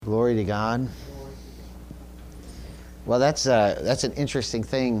Glory to God. Well, that's an interesting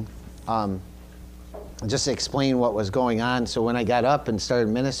thing. Just to explain what was going on. So when I got up and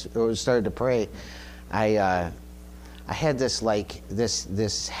started to pray, I had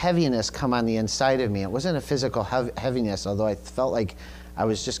this heaviness come on the inside of me. It wasn't a physical heaviness, although I felt like I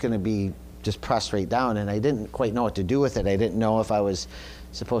was just going to be just prostrate down, and I didn't quite know what to do with it. I didn't know if I was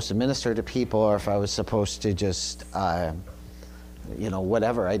supposed to minister to people or if I was supposed to just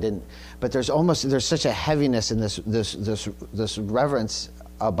whatever. I didn't. But there's such a heaviness in this reverence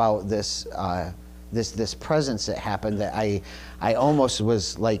about this presence that happened that I almost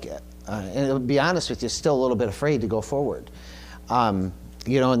was like, and to be honest with you, still a little bit afraid to go forward. And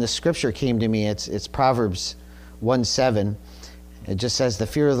the scripture came to me. It's Proverbs 1:7. It just says, "The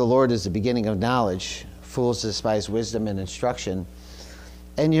fear of the Lord is the beginning of knowledge. Fools despise wisdom and instruction."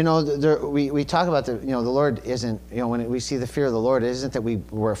 And we talk about the Lord isn't, when we see the fear of the Lord, it isn't that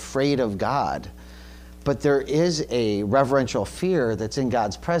we're afraid of God, but there is a reverential fear that's in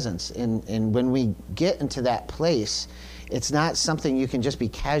God's presence. And when we get into that place, it's not something you can just be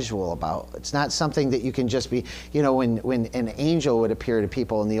casual about. It's not something that you can just be, when an angel would appear to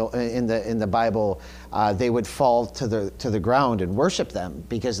people in the Bible, they would fall to the ground and worship them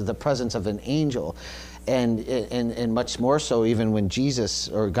because of the presence of an angel. And much more so even when Jesus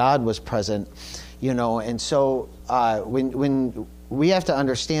or God was present, and so when we have to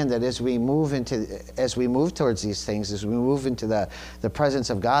understand that as we move towards these things, as we move into the presence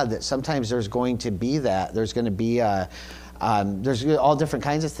of God, that sometimes there's going to be there's going to be there's all different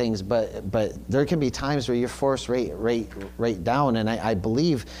kinds of things, but there can be times where you're forced right down. And I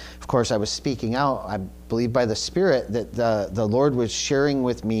believe, of course, I was speaking out. I believe by the Spirit that the Lord was sharing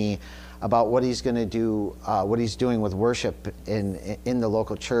with me about what He's going to do, what He's doing with worship in the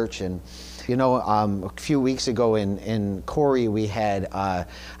local church. And a few weeks ago in Corey, we had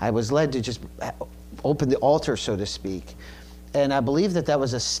I was led to just open the altar, so to speak. And I believe that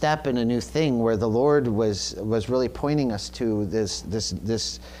was a step in a new thing where the Lord was really pointing us to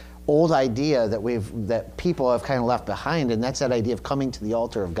this old idea that people have kind of left behind, and that's that idea of coming to the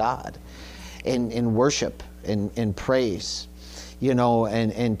altar of God in worship, in praise.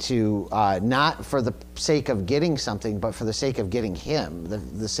 And to not for the sake of getting something, but for the sake of getting Him,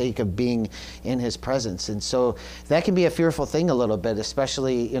 the sake of being in His presence. And so that can be a fearful thing a little bit,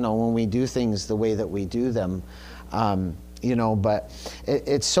 especially, when we do things the way that we do them. But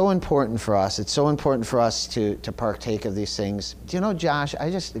it's so important for us. It's so important for us to partake of these things. Josh,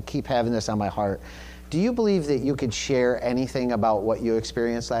 I just keep having this on my heart. Do you believe that you could share anything about what you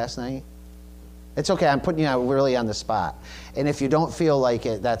experienced last night? It's okay. I'm putting you really on the spot. And if you don't feel like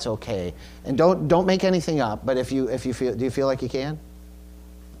it, that's okay. And don't make anything up. But if you feel, do you feel like you can?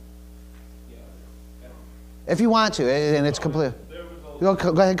 Yeah. If you want to, and it's complete. Go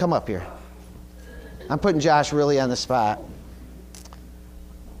ahead and come up here. I'm putting Josh really on the spot.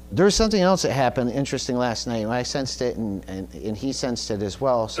 There was something else that happened interesting last night. I sensed it, and he sensed it as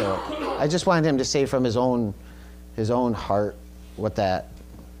well. So I just wanted him to say from his own heart what that.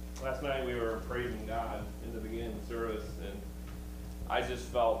 Last night we were praising God in the beginning of the service, and I just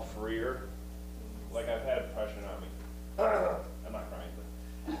felt freer. Like I've had oppression on me. I'm not crying,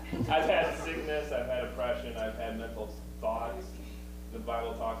 but I've had sickness, I've had oppression, I've had mental thoughts. The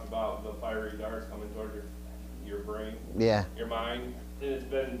Bible talks about the fiery darts coming toward your brain, your mind, and it's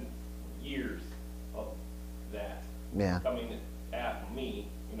been years of that coming at me,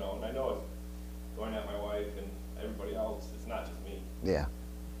 and I know it's going at my wife and everybody else. It's not just me. Yeah.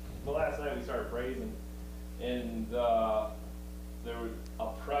 But last night we started praising, and there was a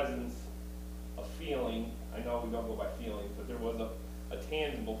presence, a feeling. I know we don't go by feelings, but there was a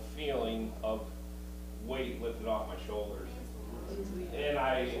tangible feeling of weight lifted off my shoulders. And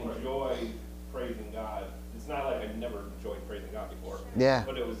I enjoyed praising God. It's not like I've never enjoyed praising God before. Yeah.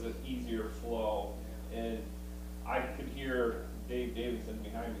 But it was an easier flow. And I could hear Dave Davidson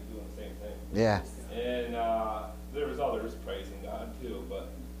behind me doing the same thing. Yeah. And there was others praising God too,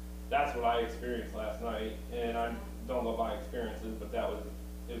 but that's what I experienced last night. And I don't go by experiences, but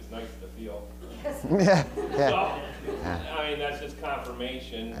it was nice to feel. Yeah. So, I mean, that's just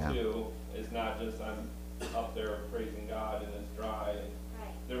confirmation too. It's not just I'm up there praising God and it's dry. And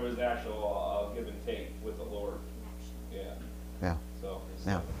there was actual give and take with the Lord. Yeah. So.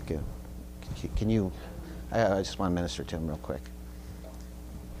 Now, can you? I just want to minister to him real quick.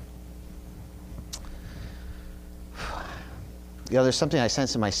 There's something I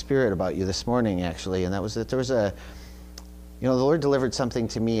sensed in my spirit about you this morning, actually, and that was that there was the Lord delivered something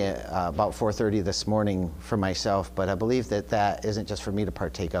to me about 4:30 this morning for myself, but I believe that isn't just for me to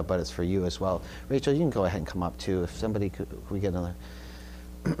partake of, but it's for you as well. Rachel, you can go ahead and come up too. If somebody could we get another.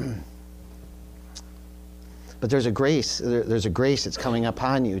 But there's a grace. There's a grace that's coming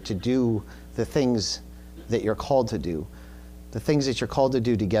upon you to do the things that you're called to do. The things that you're called to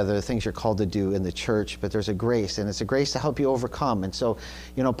do together, the things you're called to do in the church, but there's a grace, and it's a grace to help you overcome. And so,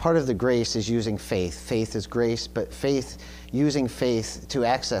 part of the grace is using faith. Faith is grace, but using faith to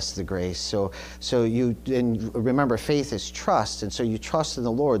access the grace. So and remember, faith is trust, and so you trust in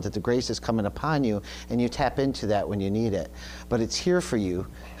the Lord that the grace is coming upon you, and you tap into that when you need it. But it's here for you.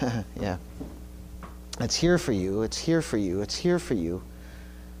 Yeah. It's here for you. It's here for you. It's here for you.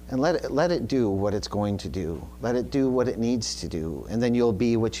 And let it do what it's going to do. Let it do what it needs to do. And then you'll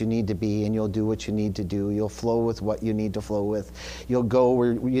be what you need to be, and you'll do what you need to do. You'll flow with what you need to flow with. You'll go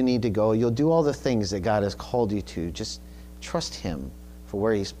where you need to go. You'll do all the things that God has called you to. Just trust Him for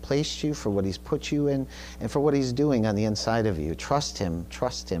where He's placed you, for what He's put you in, and for what He's doing on the inside of you. Trust Him,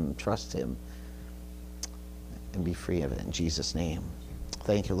 trust Him, trust Him. And be free of it in Jesus' name.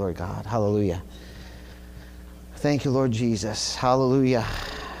 Thank you, Lord God. Hallelujah. Thank you, Lord Jesus. Hallelujah.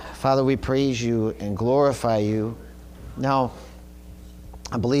 Father, we praise you and glorify you. Now,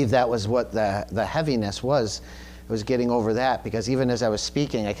 I believe that was what the heaviness was. It was getting over that, because even as I was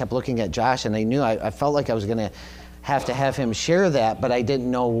speaking, I kept looking at Josh, and I knew I felt like I was going to have him share that, but I didn't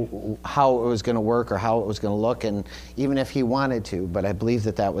know how it was going to work or how it was going to look, and even if he wanted to. But I believe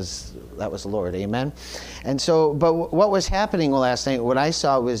that was the Lord. Amen. And so, but what was happening last night, what I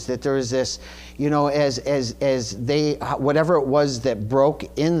saw was that there was this, as they, whatever it was that broke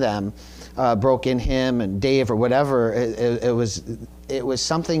in them, broke in him and Dave or whatever, it was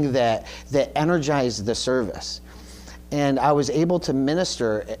something that energized the service. And I was able to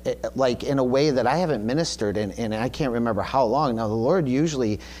minister like in a way that I haven't ministered in I can't remember how long. Now, the Lord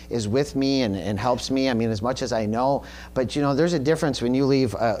usually is with me and helps me, as much as I know. But, there's a difference when you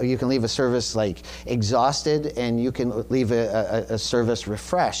leave, you can leave a service like exhausted, and you can leave a service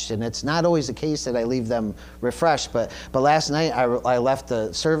refreshed. And it's not always the case that I leave them refreshed. But last night I left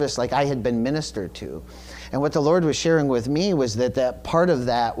the service like I had been ministered to. And what the Lord was sharing with me was that part of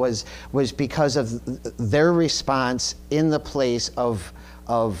that was because of their response in the place of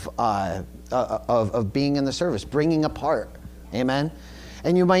being in the service, bringing a part. Amen.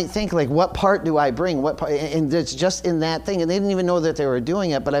 And you might think, like, what part do I bring? What part? And it's just in that thing. And they didn't even know that they were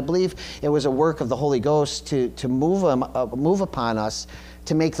doing it. But I believe it was a work of the Holy Ghost to move upon us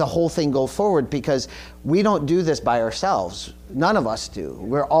to make the whole thing go forward, because we don't do this by ourselves. None of us do.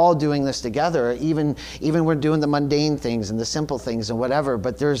 We're all doing this together. Even we're doing the mundane things and the simple things and whatever.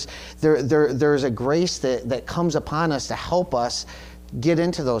 But there's a grace that comes upon us to help us get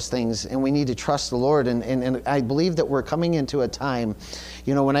into those things, and we need to trust the Lord. And I believe that we're coming into a time,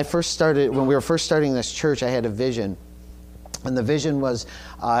 when we were first starting this church, I had a vision. And the vision was,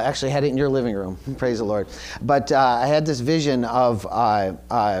 actually I had it in your living room, praise the Lord. But I had this vision of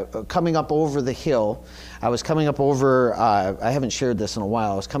coming up over the hill. I was coming up over, I haven't shared this in a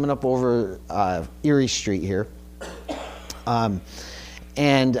while, I was coming up over Erie Street here.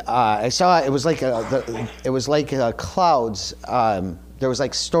 And I saw, it was like clouds, there was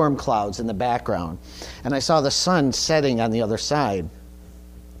like storm clouds in the background. And I saw the sun setting on the other side.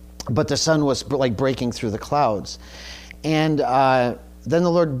 But the sun was like breaking through the clouds. And then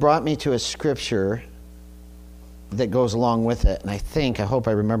the Lord brought me to a scripture that goes along with it. And I hope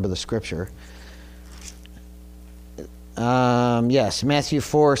I remember the scripture. Yes, Matthew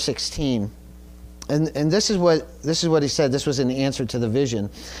 4:16. And this is what he said. This was in answer to the vision.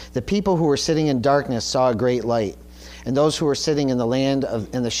 The people who were sitting in darkness saw a great light. And those who were sitting in the land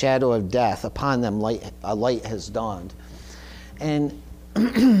in the shadow of death, upon them a light has dawned. And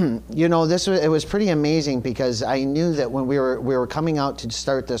it was pretty amazing, because I knew that when we were coming out to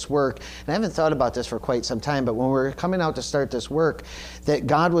start this work, and I haven't thought about this for quite some time, but when we were coming out to start this work, that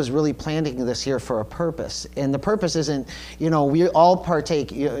God was really planting this here for a purpose. And the purpose isn't, we all partake,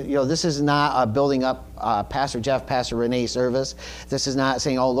 this is not a building up Pastor Jeff, Pastor Renee service. This is not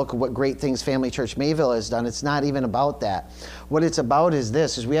saying, oh, look what great things Family Church Mayville has done. It's not even about that. What it's about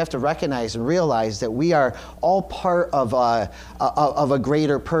is we have to recognize and realize that we are all part of a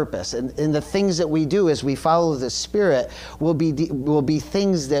greater purpose. And the things that we do as we follow the Spirit will be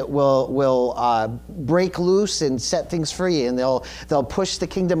things that will break loose and set things free, and they'll push the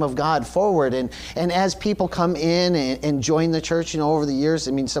kingdom of God forward. And as people come in and join the church, over the years,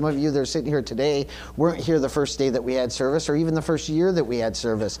 some of you that are sitting here today weren't here the first day that we had service, or even the first year that we had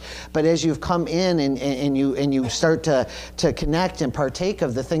service. But as you've come in and you start to connect and partake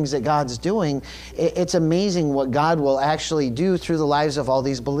of the things that God's doing, it's amazing what God will actually do through the lives of all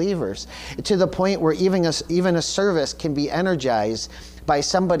these believers, to the point where even a service can be energized by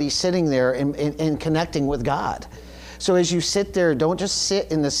somebody sitting there and connecting with God. So as you sit there, don't just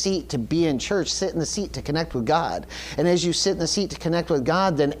sit in the seat to be in church, sit in the seat to connect with God. And as you sit in the seat to connect with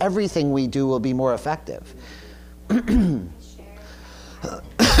God, then everything we do will be more effective. I believe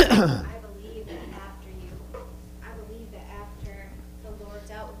that after the Lord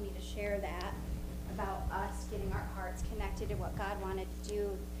dealt with me to share that about us getting our hearts connected to what God wanted to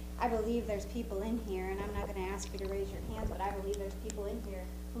do, I believe there's people in here, and I'm not going to ask you to raise your hands, but I believe there's people in here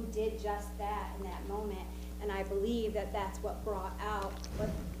who did just that in that moment. And I believe that that's what brought out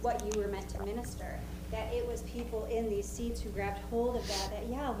what you were meant to minister. That it was people in these seats who grabbed hold of that,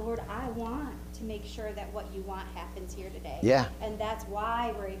 yeah, Lord, I want to make sure that what you want happens here today. Yeah. And that's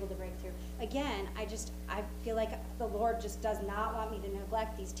why we're able to break through. Again, I feel like the Lord just does not want me to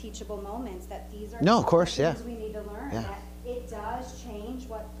neglect these teachable moments, that these are of course, things we need to learn. Yeah. That it does change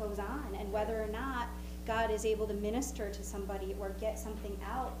what goes on, and whether or not God is able to minister to somebody or get something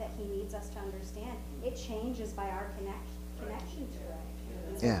out that he needs us to understand, it changes by our connection to it.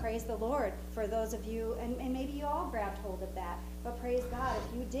 And so praise the Lord for those of you, and maybe you all grabbed hold of that, but praise God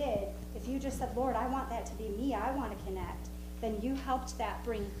if you did, if you just said, Lord, I want that to be me, I want to connect, then you helped that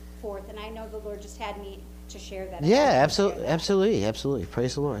bring forth. And I know the Lord just had me to share that. Yeah, absolutely.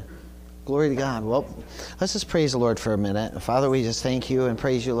 Praise the Lord. Glory to God. Well, let's just praise the Lord for a minute. Father, we just thank you and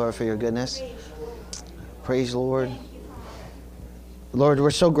praise you, Lord, for your goodness. Praise the Lord. Lord,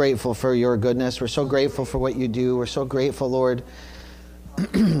 we're so grateful for your goodness. We're so grateful for what you do. We're so grateful, Lord.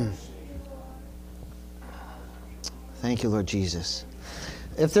 Thank you, Lord Jesus.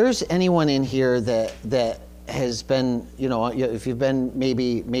 If there's anyone in here that has been, if you've been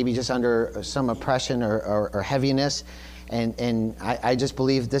maybe just under some oppression or heaviness, and I just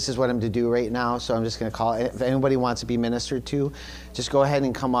believe this is what I'm to do right now, so I'm just going to call it. If anybody wants to be ministered to, just go ahead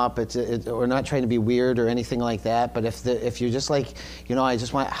and come up. We're not trying to be weird or anything like that, but if you're just like, I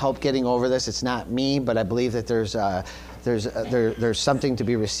just want help getting over this, it's not me, but I believe that there's something to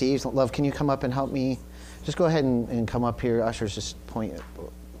be received. Love, can you come up and help me? Just go ahead and come up here. Ushers, just point.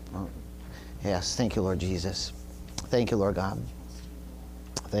 Yes, thank you, Lord Jesus. Thank you, Lord God.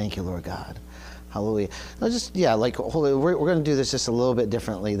 Thank you, Lord God. Hallelujah. No, we're going to do this just a little bit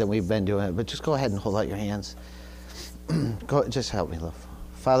differently than we've been doing it, but just go ahead and hold out your hands. Just help me, love.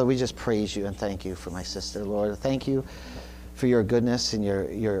 Father, we just praise you and thank you for my sister, Lord. Thank you for your goodness and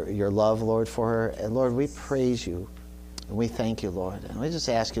your love, Lord, for her. And Lord, we praise you and we thank you, Lord. And we just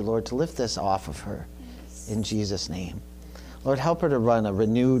ask you, Lord, to lift this off of her in Jesus' name. Lord, help her to run a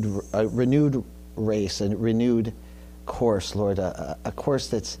renewed race, a renewed course, Lord, a course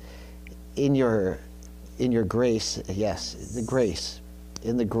that's in your grace, yes, in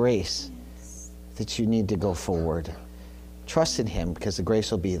the grace that you need to go forward. Trust in him, because the grace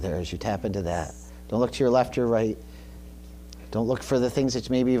will be there as you tap into that. Don't look to your left or right. Don't look for the things that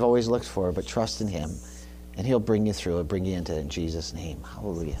maybe you've always looked for, but trust in him, and he'll bring you through it, bring you into it in Jesus' name.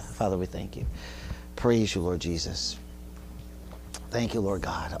 Hallelujah. Father, we thank you. Praise you, Lord Jesus. Thank you, Lord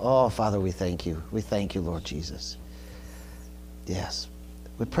God. Oh, Father, we thank you. We thank you, Lord Jesus. Yes.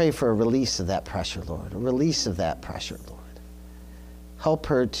 We pray for a release of that pressure, Lord. A release of that pressure, Lord. Help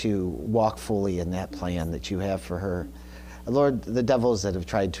her to walk fully in that plan that you have for her. Lord, the devils that have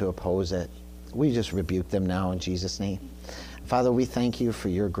tried to oppose it, we just rebuke them now in Jesus' name. Father, we thank you for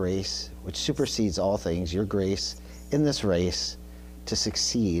your grace, which supersedes all things, your grace in this race to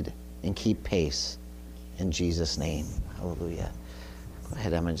succeed and keep pace in Jesus' name. Hallelujah. Go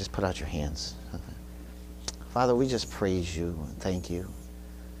ahead, Emma, just put out your hands. Father, we just praise you and thank you.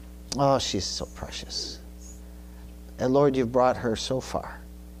 Oh, she's so precious. And Lord, you've brought her so far.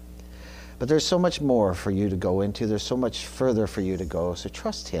 But there's so much more for you to go into. There's so much further for you to go. So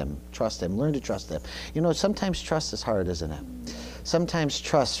trust him. Trust him. Learn to trust him. Sometimes trust is hard, isn't it? Sometimes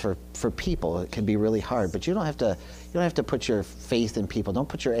trust for people, it can be really hard. But you don't have to put your faith in people. Don't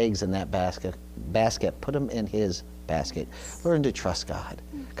put your eggs in that basket. Put them in his basket. Learn to trust God,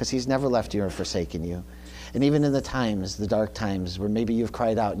 because he's never left you or forsaken you. And even in the dark times, where maybe you've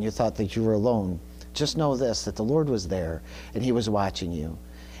cried out and you thought that you were alone, just know this, that the Lord was there and he was watching you.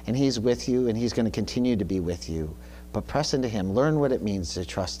 And he's with you, and he's going to continue to be with you. But press into him. Learn what it means to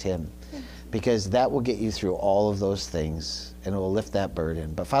trust him, because that will get you through all of those things, and it will lift that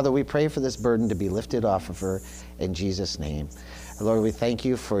burden. But Father, we pray for this burden to be lifted off of her in Jesus' name. And Lord, we thank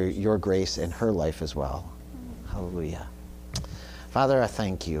you for your grace in her life as well. Hallelujah. Father, I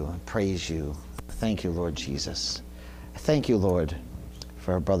thank you and praise you. Thank you, Lord Jesus. I thank you, Lord,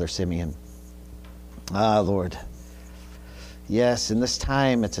 for our brother Simeon. Lord. Yes, in this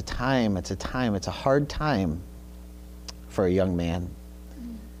time, it's a hard time for a young man.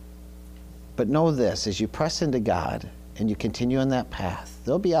 But know this, as you press into God and you continue on that path,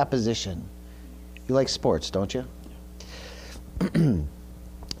 there'll be opposition. You like sports, don't you? the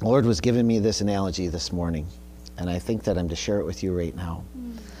Lord was giving me this analogy this morning, and I think that I'm to share it with you right now.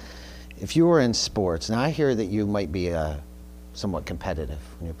 If you were in sports, now I hear that you might be somewhat competitive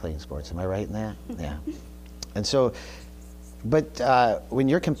when you're playing sports. Am I right in that? Yeah. And so, but when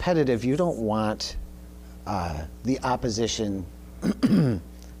you're competitive, you don't want the opposition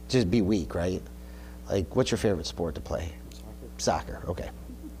just be weak, right? Like, what's your favorite sport to play? Soccer, okay.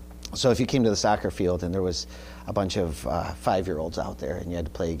 So if you came to the soccer field and there was a bunch of 5-year-olds out there and you had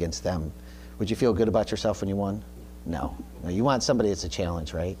to play against them, would you feel good about yourself when you won? No. You want somebody that's a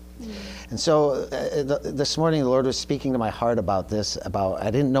challenge, right? And so this morning the Lord was speaking to my heart about this,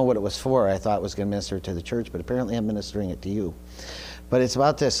 I didn't know what it was for. I thought it was going to minister to the church, but apparently I'm ministering it to you. But it's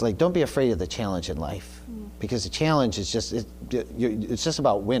about this, like, don't be afraid of the challenge in life. Because the challenge is just, it's just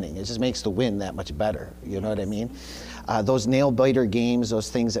about winning. It just makes the win that much better. You know what I mean? Those nail-biter games,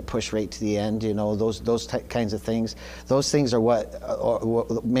 those things that push right to the end, you know, those kinds of things, those things are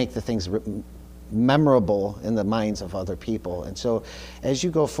what make the things memorable in the minds of other people. And so as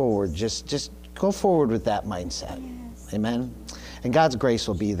you go forward, just go forward with that mindset. Yes. Amen? And God's grace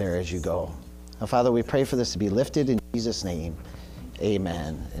will be there as you go. Now, Father, we pray for this to be lifted in Jesus' name.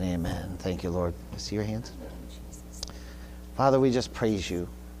 Amen and amen. Thank you, Lord. See your hands? Father, we just praise you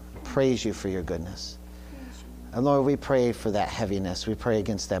for your goodness. And Lord, we pray for that heaviness. We pray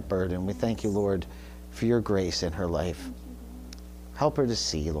against that burden. We thank you, Lord, for your grace in her life. Help her to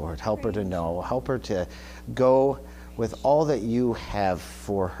see, Lord. Help her to know. Help her to go with all that you have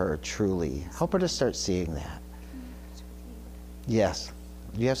for her, truly. Help her to start seeing that. Yes.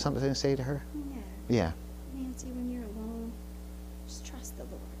 Do you have something to say to her? Yeah. Nancy, when you're alone, just trust the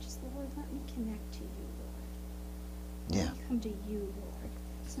Lord. Just, Lord, let me connect to you, Lord. Let me come to you, Lord.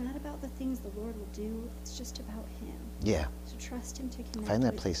 It's not about the things the Lord will do. It's just about him. Yeah. So trust him to connect. Find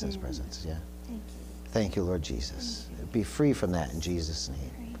that with place in his him. presence. Yeah. Thank you. Thank you, Lord Jesus. Be free from that in Jesus'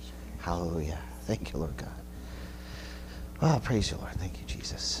 name. Praise you. Hallelujah. Thank you, Lord God. Oh, praise you, Lord. Thank you,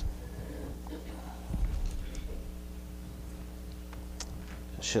 Jesus.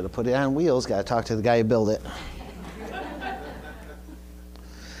 Should have put it on wheels. Got to talk to the guy who built it.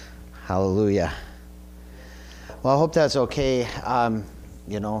 Hallelujah. Well, I hope that's okay.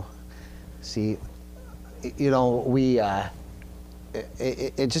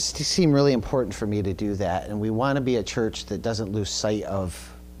 It just seemed really important for me to do that. And we want to be a church that doesn't lose sight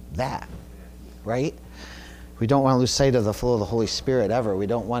of that, right? We don't want to lose sight of the flow of the Holy Spirit ever. We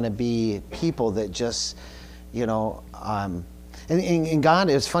don't want to be people that just, and God,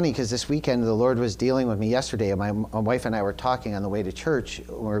 it was funny because this weekend the Lord was dealing with me yesterday. My wife and I were talking on the way to church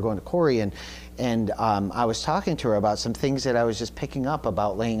when we were going to Corey, and I was talking to her about some things that I was just picking up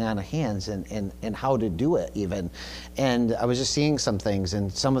about laying on of hands and how to do it even. And I was just seeing some things,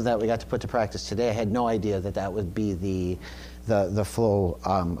 and some of that we got to put to practice today. I had no idea that would be the flow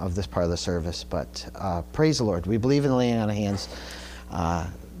of this part of the service. But praise the Lord. We believe in laying on of hands.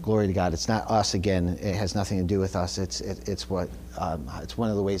 Glory to God. It's not us again. It has nothing to do with us. It's one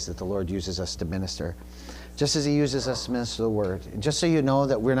of the ways that the Lord uses us to minister. Just as he uses us to minister the word. And just so you know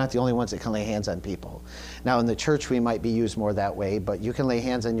that we're not the only ones that can lay hands on people. Now in the church we might be used more that way, but you can lay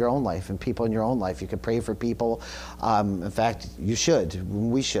hands on your own life and people in your own life. You can pray for people. In fact, you should.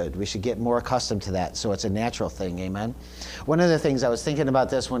 We should get more accustomed to that so it's a natural thing. Amen. One of the things I was thinking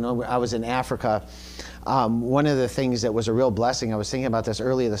about this when I was in Africa, one of the things that was a real blessing, I was thinking about this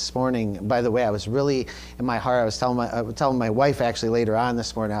earlier this morning. By the way, I was really, in my heart, I was telling my wife actually later on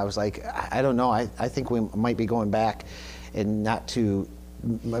this morning, I was like, I don't know, I think we might be going back and not to,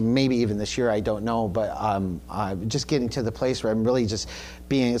 maybe even this year, I don't know, but just getting to the place where I'm really just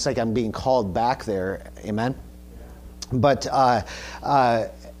it's like I'm being called back there, amen? But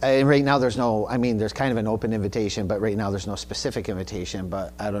and right now there's kind of an open invitation, but right now there's no specific invitation,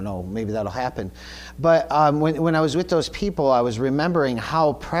 but I don't know, maybe that'll happen. But when I was with those people, I was remembering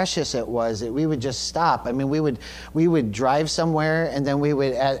how precious it was that we would just stop. I mean, we would drive somewhere, and then we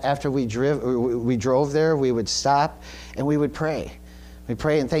would, after we drove there, we would stop and we would pray. We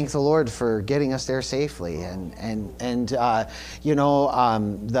pray and thank the Lord for getting us there safely, the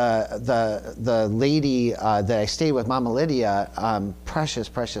lady that I stayed with, Mama Lydia,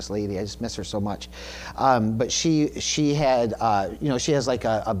 precious lady. I just miss her so much. But she had she has like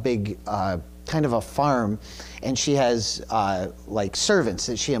a big kind of a farm, and she has like servants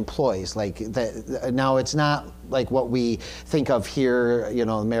that she employs. Now it's not like what we think of here,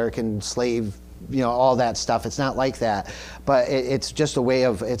 American slave all that stuff. It's not like that, but it's just a way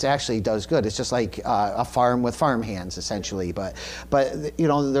of, it actually does good. It's just like a farm with farm hands, essentially. But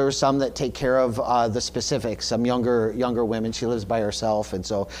there are some that take care of the specifics. Some younger women. She lives by herself, and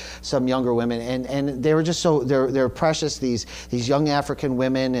so some younger women, and they were just so they're precious. These young African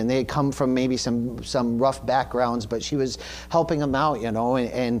women, and they come from maybe some rough backgrounds, but she was helping them out,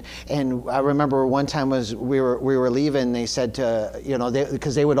 and I remember one time we were leaving. They said to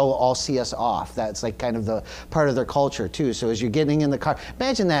because they would all see us off. That's like kind of the part of their culture too. So as you're getting in the car,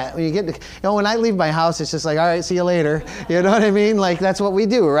 imagine that when you get when I leave my house, it's just like, all right, see you later. You know what I mean? Like that's what we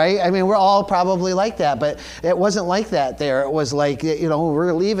do, right? I mean, we're all probably like that, but it wasn't like that there. It was like, when we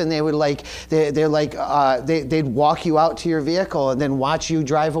were leaving, they would they'd walk you out to your vehicle and then watch you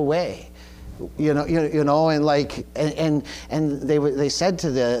drive away. And like, and they said to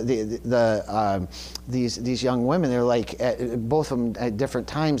these young women, they're like, both of them at different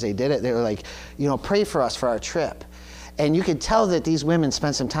times they did it. They were like, pray for us for our trip, and you could tell that these women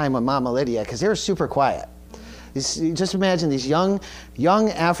spent some time with Mama Lydia because they were super quiet. Just imagine these young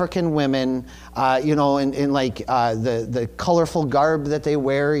African women, in like the colorful garb that they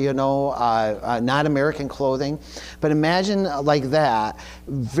wear, not American clothing, but imagine like that,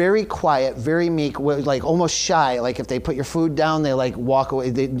 very quiet, very meek, like almost shy. Like if they put your food down, they like walk away.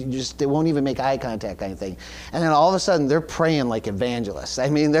 They won't even make eye contact, kind of thing. And then all of a sudden they're praying like evangelists. I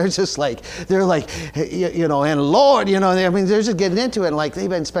mean, they're like, and Lord, they're just getting into it. And like they've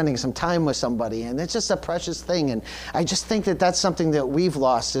been spending some time with somebody, and it's just a precious thing. And I just think that that's something that we've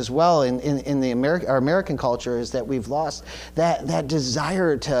lost as well in our American culture, is that we've lost that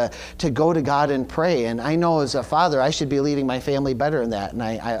desire to go to God and pray. And I know as a father, I should be leading my family better in that, and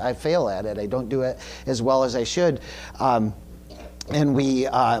I fail at it. I don't do it as well as I should. But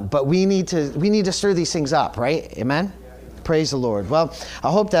we need to stir these things up, right? Amen. Praise the Lord. Well, I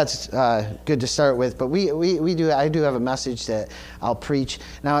hope that's good to start with, but I do have a message that I'll preach.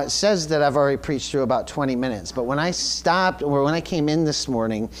 Now, it says that I've already preached through about 20 minutes, but when I stopped, or when I came in this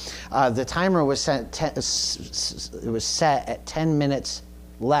morning, the timer was set at 10 minutes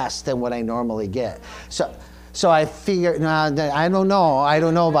less than what I normally get. So I figured, I don't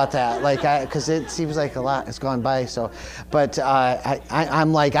know about that, because it seems like a lot has gone by. So, but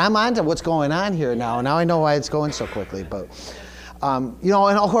I'm on to what's going on here now. Now I know why it's going so quickly. But and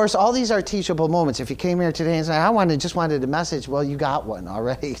of course, all these are teachable moments. If you came here today and said, I just wanted a message, well, you got one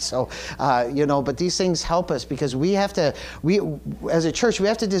already. So, but these things help us, because as a church, we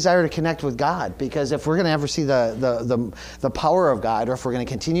have to desire to connect with God, because if we're going to ever see the power of God, or if we're going to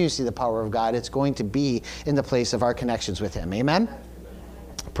continue to see the power of God, it's going to be in the place of our connections with Him. Amen?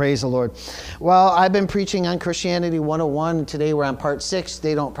 Praise the Lord. Well, I've been preaching on Christianity 101. Today we're on part 6.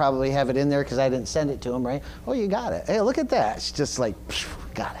 They don't probably have it in there because I didn't send it to them, right? Oh, you got it. Hey, look at that. It's just like,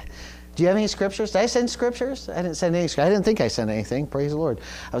 got it. Do you have any scriptures? Did I send scriptures? I didn't send any scriptures. I didn't think I sent anything. Praise the Lord.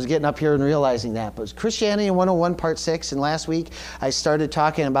 I was getting up here and realizing that. But it was Christianity 101, part 6. And last week I started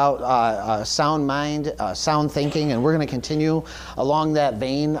talking about sound mind, sound thinking, and we're going to continue along that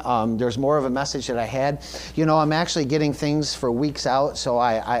vein. There's more of a message that I had. I'm actually getting things for weeks out, so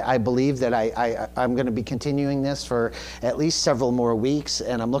I believe that I'm going to be continuing this for at least several more weeks,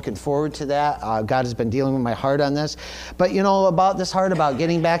 and I'm looking forward to that. God has been dealing with my heart on this. But, about this heart about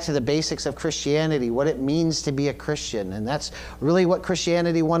getting back to the basics of Christianity, what it means to be a Christian. And that's really what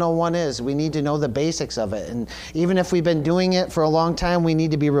Christianity 101 is. We need to know the basics of it. And even if we've been doing it for a long time, we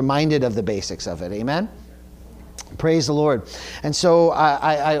need to be reminded of the basics of it. Amen? Praise the Lord. And so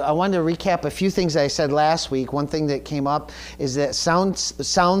I wanted to recap a few things that I said last week. One thing that came up is that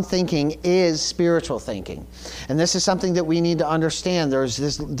sound thinking is spiritual thinking. And this is something that we need to understand.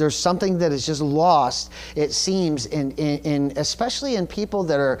 There's something that is just lost, it seems, in especially in people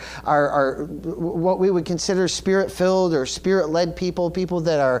that are what we would consider spirit-filled or spirit-led people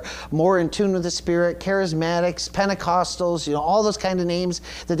that are more in tune with the Spirit, charismatics, Pentecostals, all those kind of names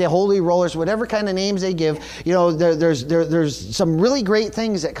that the holy rollers, whatever kind of names they give, there's some really great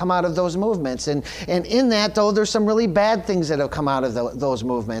things that come out of those movements, and in that, though, there's some really bad things that have come out of those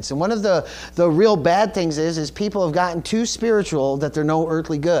movements. And one of the real bad things is people have gotten too spiritual that they're no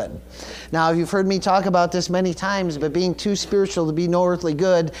earthly good. Now, you've heard me talk about this many times, but being too spiritual to be no earthly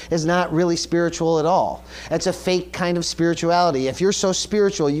good is not really spiritual at all. It's a fake kind of spirituality. If you're so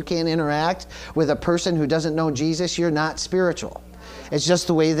spiritual you can't interact with a person who doesn't know Jesus, you're not spiritual. It's just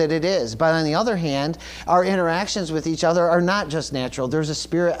the way that it is. But on the other hand, our interactions with each other are not just natural. There's a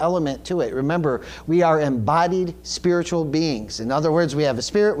spirit element to it. Remember, we are embodied spiritual beings. In other words, we have a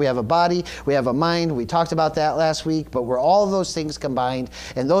spirit, we have a body, we have a mind. We talked about that last week, but we're all of those things combined,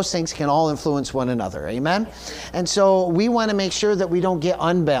 and those things can all influence one another. Amen? And so we want to make sure that we don't get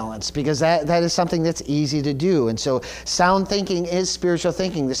unbalanced, because that is something that's easy to do. And so sound thinking is spiritual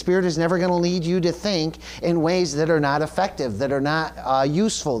thinking. The Spirit is never going to lead you to think in ways that are not effective, that are not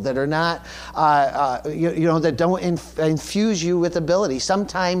useful, that are not, that don't infuse you with ability.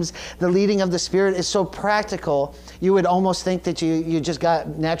 Sometimes the leading of the Spirit is so practical, you would almost think that you just got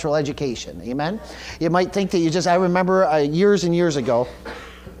natural education. Amen? You might think that I remember years and years ago,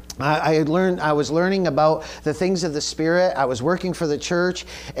 I was learning about the things of the Spirit. I was working for the church,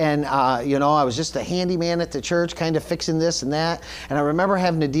 and I was just a handyman at the church, kind of fixing this and that. And I remember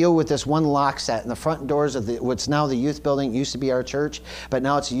having to deal with this one lock set in the front doors of what's now the youth building. It used to be our church, but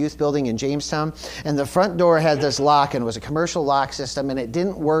now it's a youth building in Jamestown. And the front door had this lock, and it was a commercial lock system, and it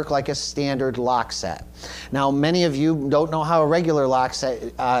didn't work like a standard lock set. Now, many of you don't know how a regular lock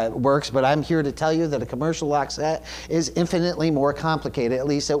set works, but I'm here to tell you that a commercial lock set is infinitely more complicated. At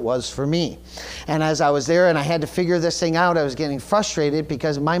least it was for me. And as I was there and I had to figure this thing out, I was getting frustrated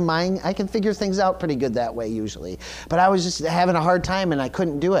because my mind, I can figure things out pretty good that way usually. But I was just having a hard time and I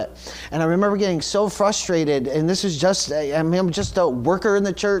couldn't do it. And I remember getting so frustrated, and this is I'm just a worker in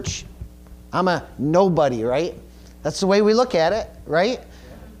the church. I'm a nobody, right? That's the way we look at it, right?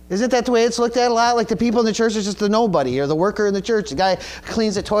 Isn't that the way it's looked at a lot? Like the people in the church are just the nobody, or the worker in the church, the guy who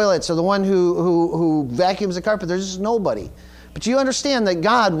cleans the toilets, or the one who vacuums the carpet. They're just nobody. But you understand that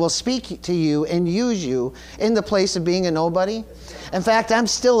God will speak to you and use you in the place of being a nobody? In fact, I'm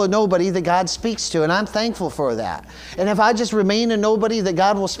still a nobody that God speaks to, and I'm thankful for that. And if I just remain a nobody that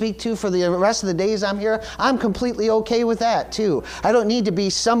God will speak to for the rest of the days I'm here, I'm completely okay with that too. I don't need to be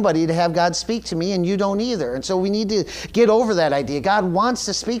somebody to have God speak to me, and you don't either. And so we need to get over that idea. God wants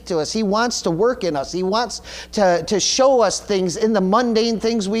to speak to us. He wants to work in us. He wants to show us things in the mundane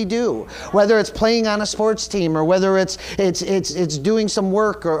things we do, whether it's playing on a sports team, or whether it's doing some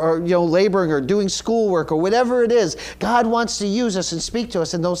work, or laboring, or doing schoolwork, or whatever it is. God wants to use us and speak to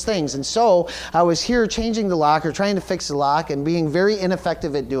us in those things. And so I was here changing the lock, or trying to fix the lock, and being very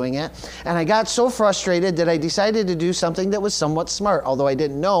ineffective at doing it. And I got so frustrated that I decided to do something that was somewhat smart. Although I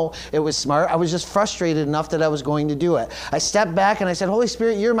didn't know it was smart, I was just frustrated enough that I was going to do it. I stepped back and I said, Holy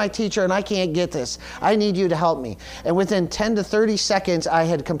Spirit, you're my teacher and I can't get this. I need you to help me. And within 10 to 30 seconds, I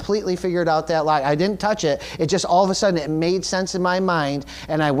had completely figured out that lock. I didn't touch it. It just all of a sudden, it made sense in my mind,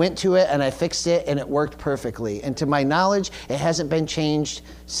 and I went to it and I fixed it, and it worked perfectly. And to my knowledge, it hasn't been changed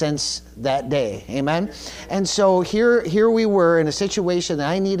since that day. Amen? And so here we were in a situation that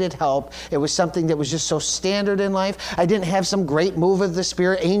I needed help. It was something that was just so standard in life. I didn't have some great move of the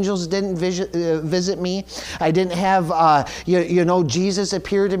Spirit. Angels didn't visit me. I didn't have, Jesus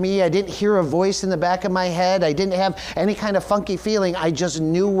appear to me. I didn't hear a voice in the back of my head. I didn't have any kind of funky feeling. I just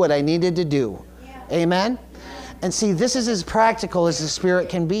knew what I needed to do. Yeah. Amen? And see, this is as practical as the Spirit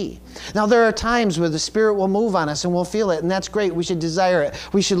can be. Now, there are times where the Spirit will move on us and we'll feel it, and that's great. We should desire it.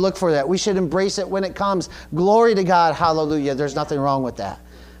 We should look for that. We should embrace it when it comes. Glory to God. Hallelujah. There's nothing wrong with that.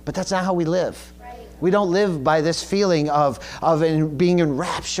 But that's not how we live. Right. We don't live by this feeling of being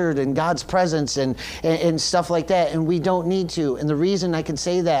enraptured in God's presence and stuff like that, and we don't need to. And the reason I can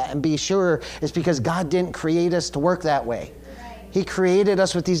say that and be sure is because God didn't create us to work that way. Right. He created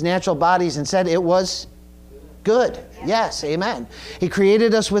us with these natural bodies and said it was good. Yes, amen. He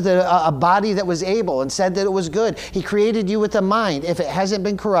created us with a body that was able and said that it was good. He created you with a mind. If it hasn't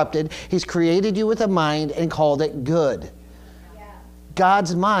been corrupted, He's created you with a mind and called it good. Yeah.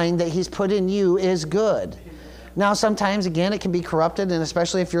 God's mind that He's put in you is good. Now, sometimes, again, it can be corrupted, and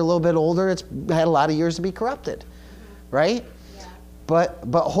especially if you're a little bit older, it's had a lot of years to be corrupted, right? Yeah. But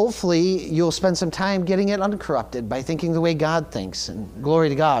hopefully you'll spend some time getting it uncorrupted by thinking the way God thinks, and glory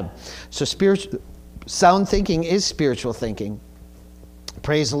to God. So sound thinking is spiritual thinking.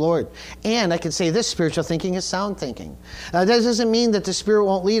 Praise the Lord. And I can say this, spiritual thinking is sound thinking. That doesn't mean that the Spirit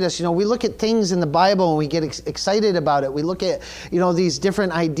won't lead us. We look at things in the Bible and we get excited about it. We look at, these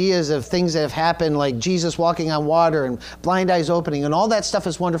different ideas of things that have happened, like Jesus walking on water and blind eyes opening, and all that stuff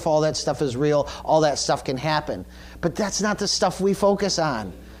is wonderful. All that stuff is real. All that stuff can happen. But that's not the stuff we focus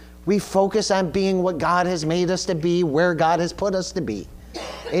on. We focus on being what God has made us to be, where God has put us to be.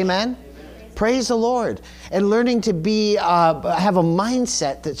 Amen? Praise the Lord. And learning to have a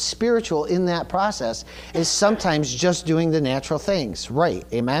mindset that's spiritual in that process is sometimes just doing the natural things. Right.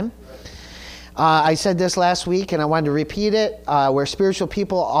 Amen? I said this last week, and I wanted to repeat it. Where spiritual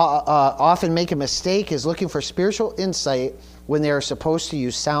people often make a mistake is looking for spiritual insight when they are supposed to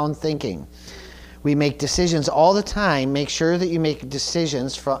use sound thinking. We make decisions all the time. Make sure that you make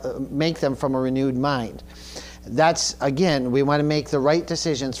decisions, make them from a renewed mind. That's, again, we want to make the right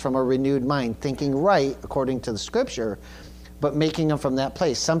decisions from a renewed mind, thinking right according to the Scripture, but making them from that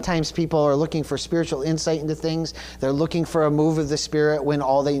place. Sometimes people are looking for spiritual insight into things. They're looking for a move of the Spirit when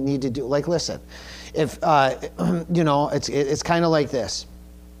all they need to do, like, listen, if, it's kind of like this.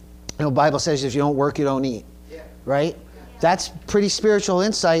 The Bible says if you don't work, you don't eat, right? That's pretty spiritual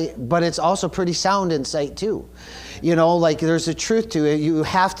insight, but it's also pretty sound insight too. Like there's a truth to it. You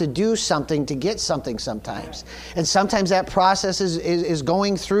have to do something to get something sometimes. And sometimes that process is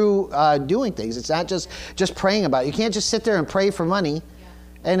going through doing things. It's not just praying about it. You can't just sit there and pray for money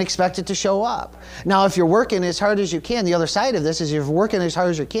and expect it to show up. Now, if you're working as hard as you can, the other side of this is if you're working as hard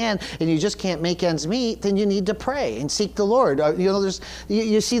as you can and you just can't make ends meet, then you need to pray and seek the Lord.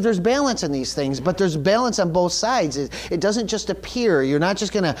 You see there's balance in these things, but there's balance on both sides. It doesn't just appear. You're not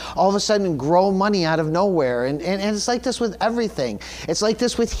just going to all of a sudden grow money out of nowhere. And it's like this with everything. It's like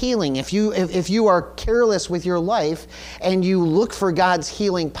this with healing. If you are careless with your life and you look for God's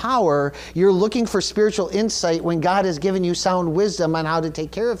healing power, you're looking for spiritual insight when God has given you sound wisdom on how to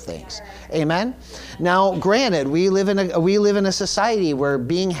take care of things. Amen. Now, granted, we live in a society where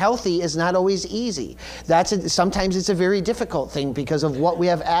being healthy is not always easy. Sometimes it's a very difficult thing because of what we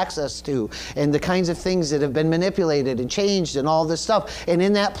have access to and the kinds of things that have been manipulated and changed and all this stuff. And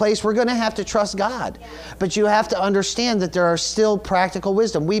in that place, we're going to have to trust God. But you have to understand that there are still practical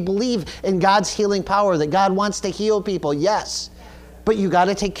wisdom. We believe in God's healing power, that God wants to heal people. Yes. But you got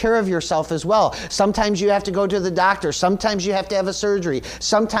to take care of yourself as well. Sometimes you have to go to the doctor. Sometimes you have to have a surgery.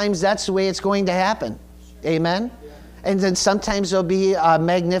 Sometimes that's the way it's going to happen. Amen? And then sometimes there'll be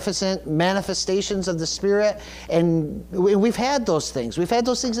magnificent manifestations of the Spirit. And we've had those things. We've had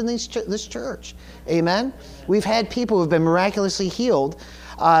those things in this church. Amen? We've had people who've been miraculously healed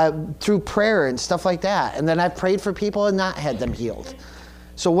through prayer and stuff like that. And then I've prayed for people and not had them healed.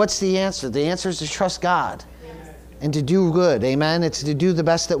 So what's the answer? The answer is to trust God. And to do good, amen? It's to do the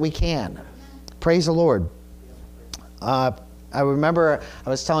best that we can. Praise the Lord. I remember I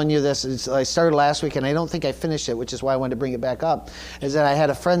was telling you this. I started last week, and I don't think I finished it, which is why I wanted to bring it back up, is that I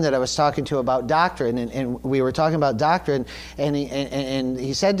had a friend that I was talking to about doctrine, and we were talking about doctrine, and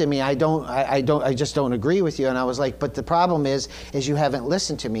he said to me, I just don't agree with you. And I was like, but the problem is you haven't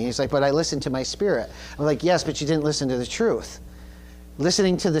listened to me. He's like, but I listened to my spirit. I'm like, yes, but you didn't listen to the truth.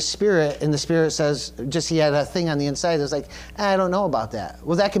 Listening to the Spirit, and the Spirit says, he had a thing on the inside that's like, I don't know about that.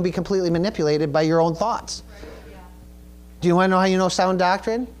 Well, that can be completely manipulated by your own thoughts. Right. Yeah. Do you want to know how you know sound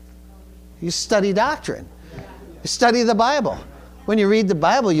doctrine? You study doctrine. You study the Bible. When you read the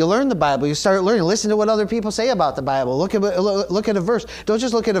Bible, you learn the Bible. You start learning. Listen to what other people say about the Bible. Look at a verse. Don't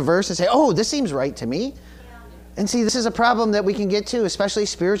just look at a verse and say, oh, this seems right to me. And see, this is a problem that we can get to, especially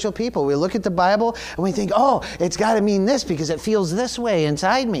spiritual people. We look at the Bible and we think, oh, it's got to mean this because it feels this way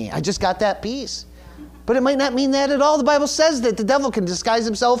inside me. I just got that peace. But it might not mean that at all. The Bible says that the devil can disguise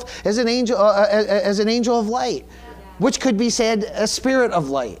himself as an angel of light, which could be said a spirit of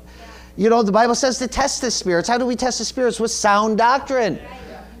light. The Bible says to test the spirits. How do we test the spirits? With sound doctrine.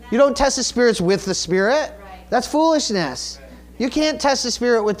 You don't test the spirits with the Spirit. That's foolishness. You can't test the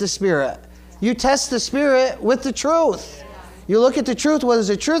Spirit with the Spirit. You test the Spirit with the truth. You look at the truth. What does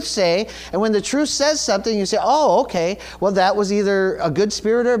the truth say? And when the truth says something, you say, oh, okay, well, that was either a good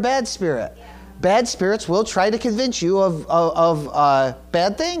spirit or a bad spirit. Bad spirits will try to convince you of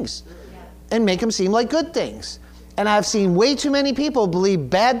bad things and make them seem like good things. And I've seen way too many people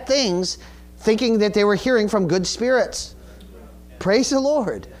believe bad things thinking that they were hearing from good spirits. Praise the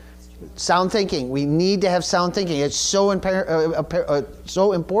Lord. Sound thinking. We need to have sound thinking. It's so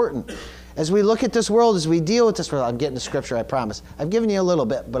important. As we look at this world, as we deal with this world, I'm getting to Scripture, I promise. I've given you a little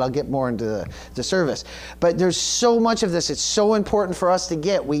bit, but I'll get more into the service. But there's so much of this. It's so important for us to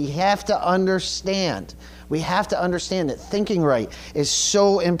get. We have to understand. We have to understand that thinking right is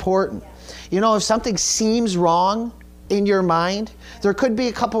so important. If something seems wrong in your mind, there could be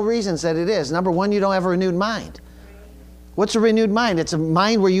a couple reasons that it is. Number one, you don't have a renewed mind. What's a renewed mind? It's a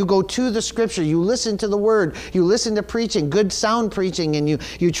mind where you go to the Scripture, you listen to the Word, you listen to preaching, good sound preaching, and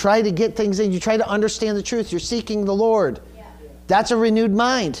you try to get things in, you try to understand the truth, you're seeking the Lord. Yeah. That's a renewed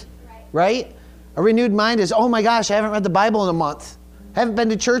mind, right? A renewed mind is, oh my gosh, I haven't read the Bible in a month. I haven't been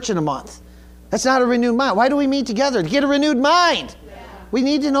to church in a month. That's not a renewed mind. Why do we meet together? To get a renewed mind. Yeah. We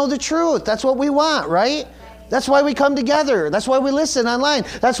need to know the truth. That's what we want, right? That's why we come together. That's why we listen online.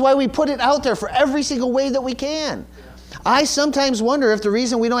 That's why we put it out there for every single way that we can. I sometimes wonder if the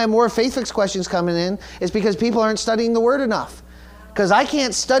reason we don't have more Faith Fix questions coming in is because people aren't studying the Word enough. Because I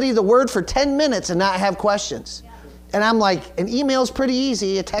can't study the Word for 10 minutes and not have questions. And I'm like, an email's pretty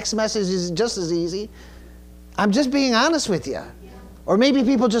easy. A text message is just as easy. I'm just being honest with you. Or maybe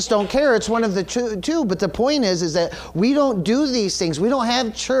people just don't care. It's one of the two. But the point is that we don't do these things. We don't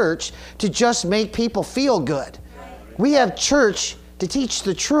have church to just make people feel good. We have church to teach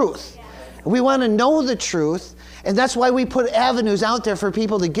the truth. We want to know the truth. And that's why we put avenues out there for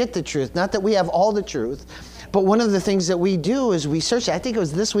people to get the truth. Not that we have all the truth. But one of the things that we do is we search. I think it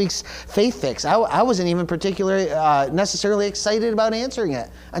was this week's Faith Fix. I wasn't even particularly necessarily excited about answering it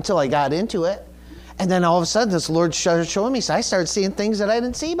until I got into it. And then all of a sudden, this Lord started showing me. So I started seeing things that I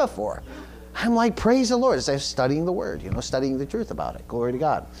didn't see before. I'm like, praise the Lord, as I'm studying the Word, studying the truth about it. Glory to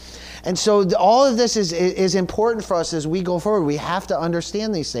God. And so all of this is important for us as we go forward. We have to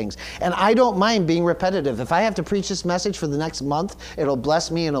understand these things. And I don't mind being repetitive. If I have to preach this message for the next month, it'll bless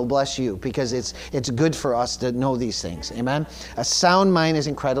me and it'll bless you, because it's good for us to know these things. Amen? A sound mind is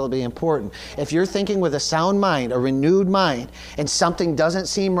incredibly important. If you're thinking with a sound mind, a renewed mind, and something doesn't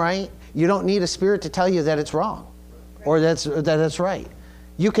seem right, you don't need a spirit to tell you that it's wrong or that it's right.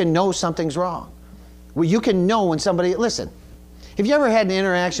 You can know something's wrong. Well, you can know when somebody, listen, have you ever had an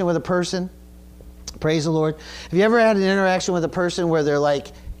interaction with a person? Praise the Lord. Have you ever had an interaction with a person where they're like,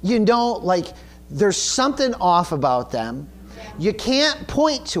 there's something off about them. You can't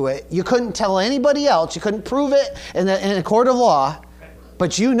point to it. You couldn't tell anybody else. You couldn't prove it in a court of law,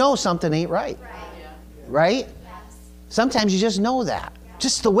 but you know something ain't right. Right? Sometimes you just know that.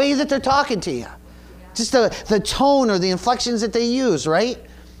 Just the way that they're talking to you. Just the tone or the inflections that they use, right?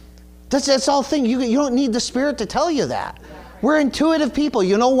 That's all thing. You don't need the Spirit to tell you that. We're intuitive people.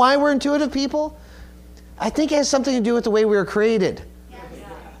 You know why we're intuitive people? I think it has something to do with the way we were created.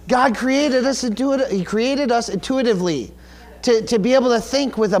 God created us He created us intuitively. To be able to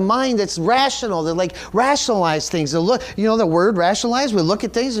think with a mind that's rational, that rationalize things. The word rationalize, we look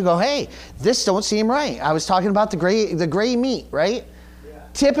at things and go, hey, this don't seem right. I was talking about the gray meat, right?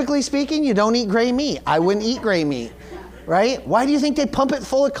 Typically speaking, you don't eat gray meat. I wouldn't eat gray meat, right? Why do you think they pump it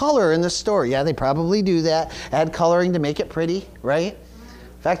full of color in the store? Yeah, they probably do that. Add coloring to make it pretty, right?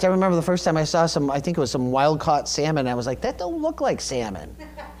 In fact, I remember the first time I saw I think it was some wild-caught salmon. I was like, that don't look like salmon.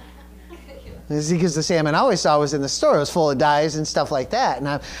 It's because the salmon I always saw was in the store. It was full of dyes and stuff like that.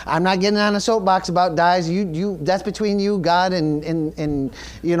 And I'm not getting on a soapbox about dyes. That's between you, God, and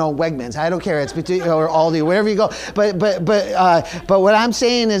Wegmans. I don't care. It's between or Aldi, wherever you go. But what I'm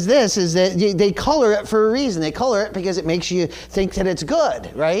saying is this: is that they color it for a reason. They color it because it makes you think that it's good,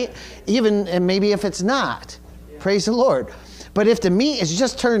 right? And maybe if it's not, praise the Lord. But if the meat is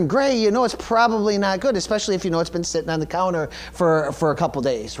just turned gray, it's probably not good, especially if it's been sitting on the counter for a couple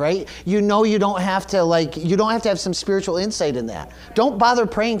days, right? You don't have to have some spiritual insight in that. Don't bother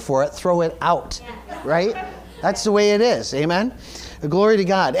praying for it, throw it out, right? That's the way it is, amen? Glory to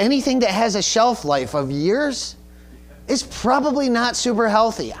God. Anything that has a shelf life of years is probably not super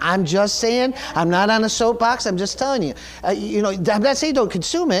healthy. I'm just saying, I'm not on a soapbox, I'm just telling you. I'm not saying don't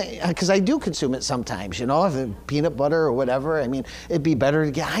consume it, because I do consume it sometimes, if peanut butter or whatever. I mean, it'd be better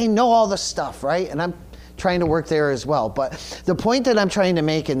to get, I know all the stuff, right? And I'm trying to work there as well. But the point that I'm trying to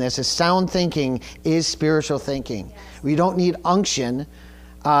make in this is sound thinking is spiritual thinking. Yes. We don't need unction.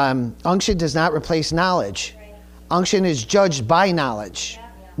 Unction does not replace knowledge. Right. Unction is judged by knowledge,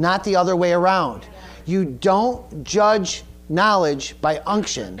 not the other way around. You don't judge knowledge by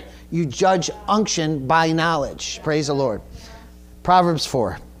unction. You judge unction by knowledge. Praise the Lord. Proverbs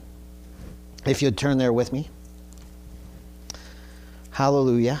 4. If you'd turn there with me.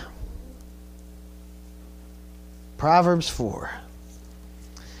 Hallelujah. Proverbs 4.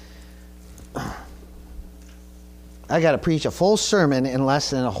 I got to preach a full sermon in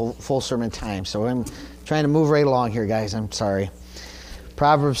less than a full sermon time. So I'm trying to move right along here, guys. I'm sorry.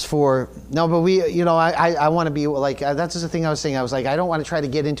 Proverbs 4. No, but I want to be like, that's just the thing I was saying. I was like, I don't want to try to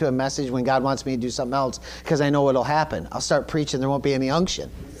get into a message when God wants me to do something else, because I know what'll happen. I'll start preaching, there won't be any unction.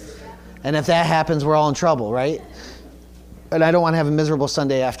 And if that happens, we're all in trouble, right? And I don't want to have a miserable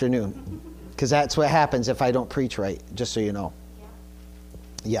Sunday afternoon, because that's what happens if I don't preach right, just so you know.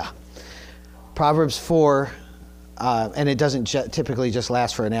 Yeah. Proverbs 4, and it doesn't typically just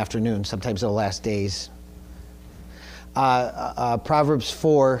last for an afternoon. Sometimes it'll last days. Proverbs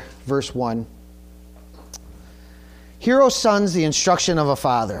 4, verse 1. Hear, O sons, the instruction of a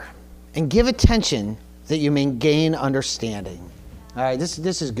father, and give attention that you may gain understanding. All right, this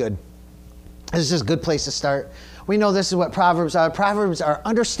is good. This is a good place to start. We know this is what Proverbs are. Proverbs are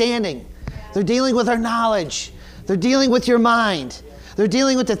understanding. They're dealing with our knowledge. They're dealing with your mind. They're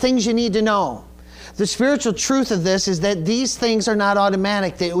dealing with the things you need to know. the spiritual truth of this is that these things are not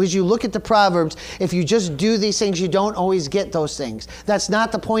automatic. That as you look at the Proverbs, if you just do these things, you don't always get those things. That's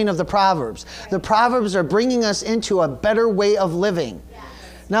not the point of the Proverbs. The Proverbs are bringing us into a better way of living.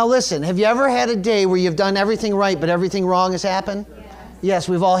 Now listen, have you ever had a day where you've done everything right, but everything wrong has happened? Yes,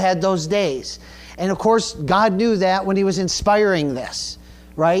 we've all had those days. And of course, God knew that when he was inspiring this.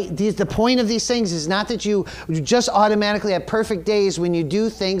 Right? The point of these things is not that you just automatically have perfect days when you do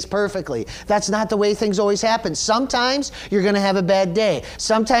things perfectly. That's not the way things always happen. Sometimes you're going to have a bad day.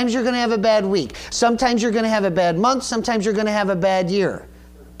 Sometimes you're going to have a bad week. Sometimes you're going to have a bad month. Sometimes you're going to have a bad year.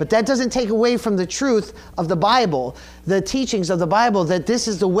 But that doesn't take away from the truth of the Bible, the teachings of the Bible, that this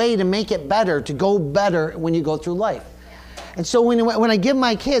is the way to make it better, to go better when you go through life. And so when I give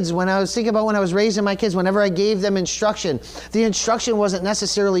my kids, when I was thinking about when I was raising my kids, whenever I gave them instruction, the instruction wasn't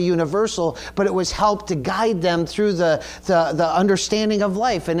necessarily universal, but it was help to guide them through the understanding of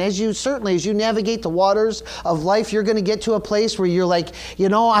life. And as you navigate the waters of life, you're going to get to a place where you're like,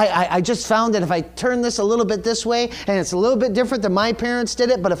 I just found that if I turn this a little bit this way, and it's a little bit different than my parents did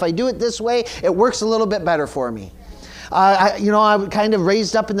it, but if I do it this way, it works a little bit better for me. I'm kind of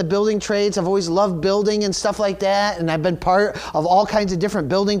raised up in the building trades. I've always loved building and stuff like that. And I've been part of all kinds of different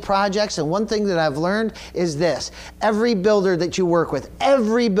building projects. And one thing that I've learned is this. Every builder that you work with,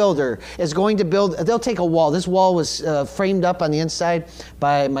 every builder is going to build, they'll take a wall. This wall was framed up on the inside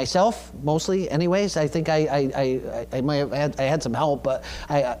by myself, mostly anyways. I think I might have I had some help, but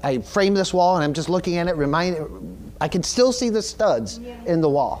I framed this wall and I'm just looking at it, I can still see the studs in the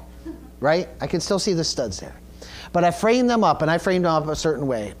wall, right? I can still see the studs there. But I framed them up, and I framed them up a certain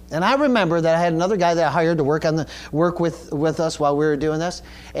way. And I remember that I had another guy that I hired to work with us while we were doing this.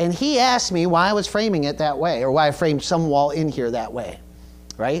 And he asked me why I was framing it that way, or why I framed some wall in here that way,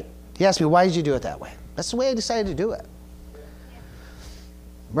 right? He asked me, why did you do it that way? That's the way I decided to do it,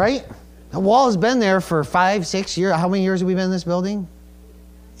 right? The wall has been there for 5, 6 years. How many years have we been in this building?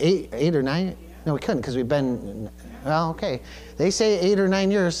 8 or 9? No, we couldn't because we've been... Well, okay. They say 8 or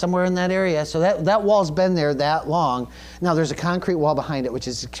 9 years, somewhere in that area. So that wall's been there that long. Now, there's a concrete wall behind it, which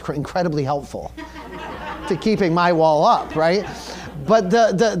is incredibly helpful to keeping my wall up, right? But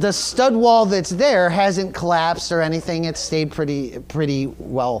the stud wall that's there hasn't collapsed or anything. It's stayed pretty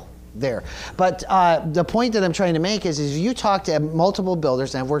well there. But the point that I'm trying to make is you talk to multiple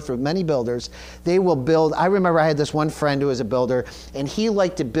builders, and I've worked with many builders, they will build. I remember I had this one friend who was a builder, and he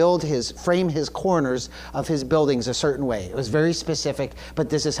liked to frame his corners of his buildings a certain way. It was very specific, but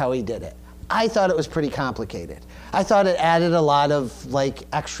this is how he did it. I thought it was pretty complicated. I thought it added a lot of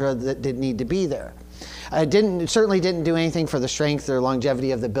extra that didn't need to be there. Certainly didn't do anything for the strength or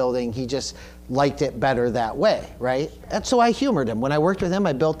longevity of the building. He just liked it better that way, right? And so I humored him. When I worked with him,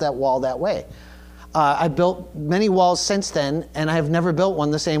 I built that wall that way. I built many walls since then, and I've never built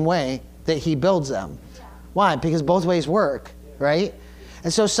one the same way that he builds them. Why? Because both ways work, right?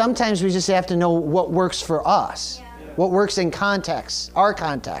 And so sometimes we just have to know what works for us, what works in context, our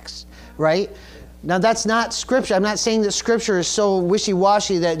context, right? Now, that's not Scripture. I'm not saying that Scripture is so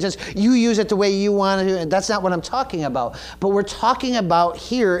wishy-washy that just you use it the way you want to. That's not what I'm talking about. But we're talking about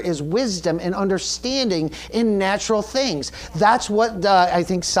here is wisdom and understanding in natural things. That's what I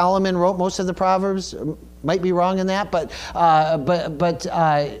think Solomon wrote most of the Proverbs. Might be wrong in that, but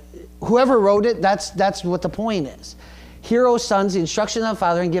whoever wrote it, that's what the point is. Hear, O sons, the instruction of the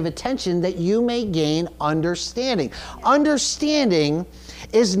Father, and give attention that you may gain understanding. Understanding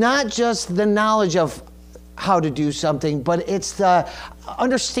is not just the knowledge of how to do something, but it's the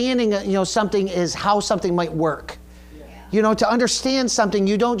understanding, something is how something might work. To understand something,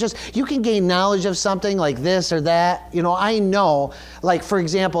 you can gain knowledge of something like this or that. I know, for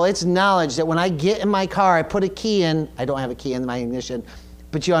example, it's knowledge that when I get in my car, I put a key in. I don't have a key in my ignition,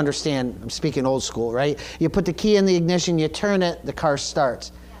 but you understand, I'm speaking old school, right? You put the key in the ignition, you turn it, the car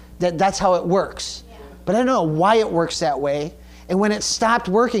starts. That's how it works. But I don't know why it works that way. And when it stopped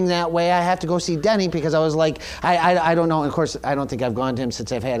working that way, I have to go see Denny because I was like, I don't know. Of course, I don't think I've gone to him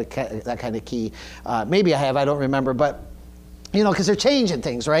since I've had that kind of key. Maybe I have, I don't remember. But, because they're changing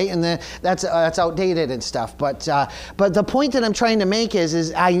things, right? And that's outdated and stuff. But the point that I'm trying to make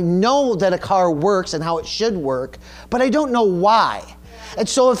is I know that a car works and how it should work, but I don't know why. And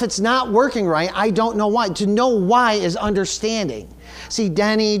so if it's not working right, I don't know why. To know why is understanding. See,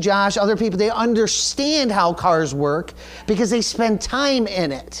 Denny, Josh, other people, they understand how cars work because they spend time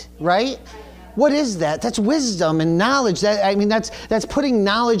in it, right? What is that? That's wisdom and knowledge. That's putting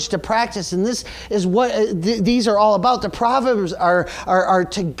knowledge to practice, and this is what these are all about. The Proverbs are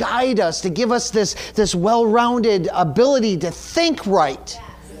to guide us, to give us this well-rounded ability to think right.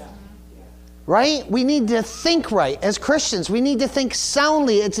 right? We need to think right as Christians. We need to think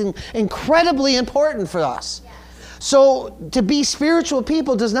soundly. It's incredibly important for us. Yes. So to be spiritual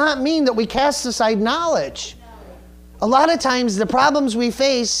people does not mean that we cast aside knowledge. A lot of times the problems we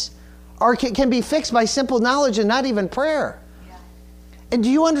face can be fixed by simple knowledge and not even prayer. Yeah. And do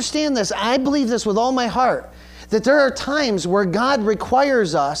you understand this? I believe this with all my heart, that there are times where God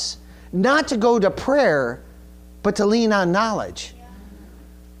requires us not to go to prayer, but to lean on knowledge. Yeah.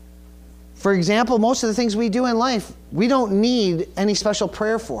 For example, most of the things we do in life, we don't need any special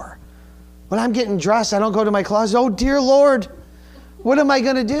prayer for. When I'm getting dressed, I don't go to my closet, oh dear Lord, what am I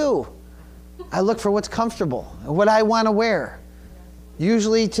going to do? I look for what's comfortable and what I want to wear.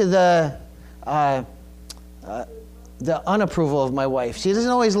 Usually to the unapproval of my wife. She doesn't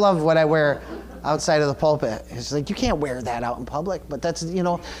always love what I wear outside of the pulpit. It's like, you can't wear that out in public, but that's,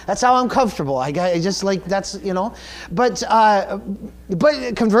 that's how I'm comfortable. I just like, that's, but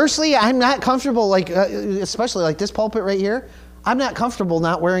conversely, I'm not comfortable, like, especially like this pulpit right here, I'm not comfortable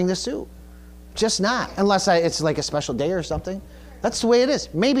not wearing this suit. Just not, unless it's like a special day or something. That's the way it is.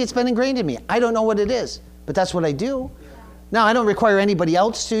 Maybe it's been ingrained in me. I don't know what it is, but that's what I do. Now, I don't require anybody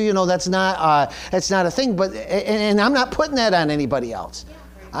else to, that's not a thing, but, and I'm not putting that on anybody else.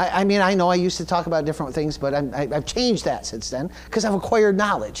 I mean, I know I used to talk about different things, but I've changed that since then because I've acquired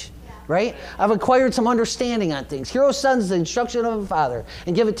knowledge, right? I've acquired some understanding on things. Hear, O sons, the instruction of a father,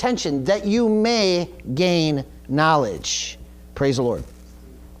 and give attention that you may gain knowledge. Praise the Lord.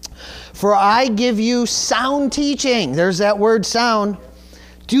 For I give you sound teaching. There's that word sound.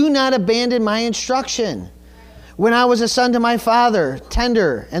 Do not abandon my instruction. When I was a son to my father,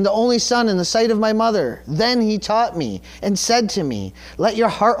 tender, and the only son in the sight of my mother, then he taught me and said to me, let your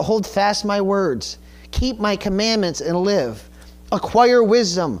heart hold fast my words. Keep my commandments and live. Acquire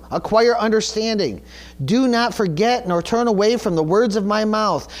wisdom, acquire understanding. Do not forget nor turn away from the words of my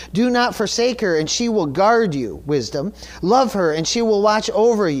mouth. Do not forsake her, and she will guard you, wisdom. Love her, and she will watch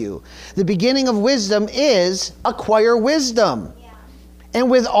over you. The beginning of wisdom is acquire wisdom. Yeah. And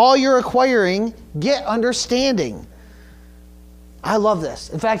with all your acquiring, get understanding. I love this.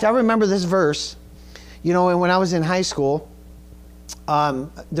 In fact, I remember this verse, and when I was in high school,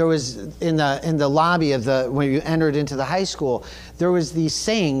 there was in the lobby of when you entered into the high school, there was these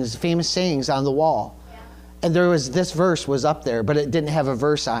sayings, famous sayings on the wall. Yeah. And this verse was up there, but it didn't have a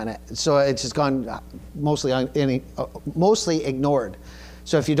verse on it. So it's just gone mostly ignored.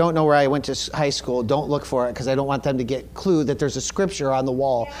 So if you don't know where I went to high school, don't look for it because I don't want them to get clue that there's a scripture on the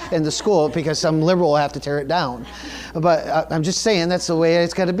wall in the school because some liberal will have to tear it down. But I'm just saying that's the way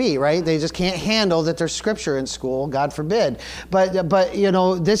it's got to be, right? They just can't handle that there's scripture in school, God forbid. But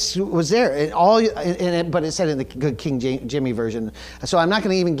this was there. But it said in the good King Jimmy version. So I'm not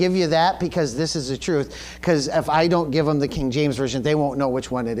going to even give you that because this is the truth. Because if I don't give them the King James version, they won't know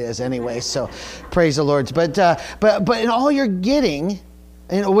which one it is anyway. So praise the Lord. But in all you're getting,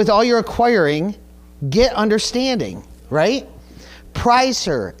 and with all your acquiring, get understanding, right? Prize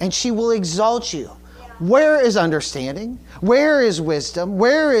her, and she will exalt you. Yeah. Where is understanding? Where is wisdom?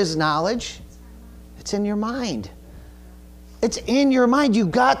 Where is knowledge? It's in your mind. It's in your mind. You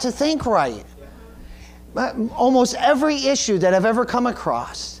got to think right. Almost every issue that I've ever come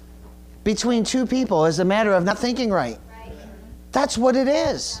across between two people is a matter of not thinking right. That's what it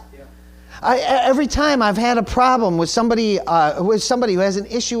is. Every time I've had a problem with somebody who has an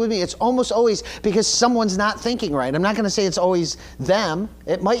issue with me, it's almost always because someone's not thinking right. I'm not going to say it's always them.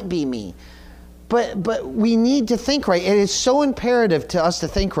 It might be me. But we need to think right. It is so imperative to us to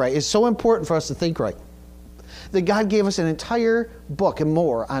think right. It's so important for us to think right that God gave us an entire book and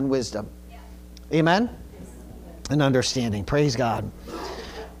more on wisdom. Yeah. Amen? And understanding. Praise God.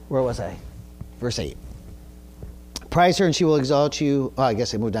 Where was I? Verse 8. Prize her and she will exalt you. Oh, I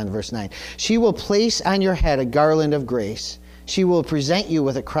guess I moved on to verse 9. She will place on your head a garland of grace. She will present you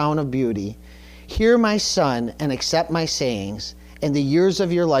with a crown of beauty. Hear my son and accept my sayings, and the years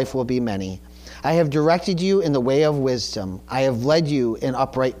of your life will be many. I have directed you in the way of wisdom. I have led you in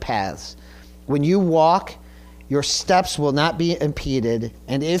upright paths. When you walk, your steps will not be impeded,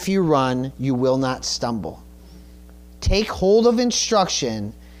 and if you run, you will not stumble. Take hold of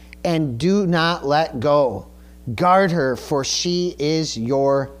instruction and do not let go. Guard her, for she is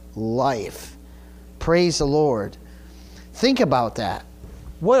your life. Praise the Lord. Think about that.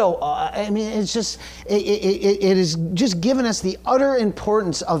 Well, it's just it is just given us the utter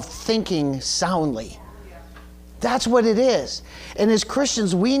importance of thinking soundly. That's what it is. And as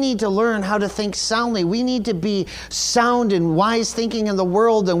Christians, we need to learn how to think soundly. We need to be sound and wise thinking in the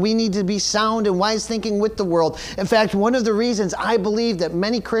world, and we need to be sound and wise thinking with the world. In fact, one of the reasons I believe that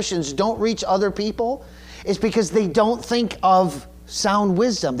many Christians don't reach other people is because they don't think of sound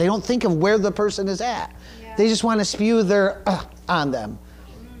wisdom. They don't think of where the person is at. Yeah. They just want to spew their on them.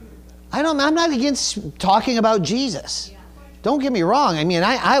 I'm not against talking about Jesus. Don't get me wrong. I mean,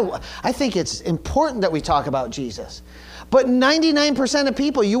 I think it's important that we talk about Jesus. But 99% of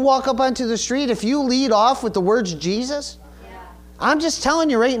people, you walk up onto the street, if you lead off with the words Jesus, I'm just telling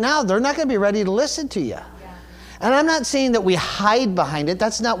you right now, they're not going to be ready to listen to you. And I'm not saying that we hide behind it.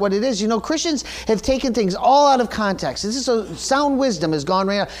 That's not what it is. You know, Christians have taken things all out of context. This is sound wisdom has gone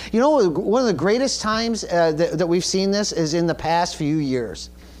right out. You know, one of the greatest times that we've seen this is in the past few years,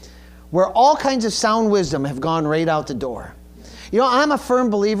 where all kinds of sound wisdom have gone right out the door. You know, I'm a firm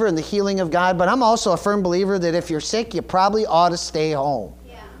believer in the healing of God, but I'm also a firm believer that if you're sick, you probably ought to stay home.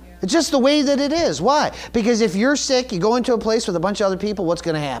 It's just the way that it is. Why? Because if you're sick, you go into a place with a bunch of other people, what's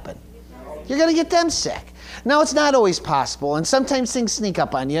going to happen? You're going to get them sick. Now, it's not always possible, and sometimes things sneak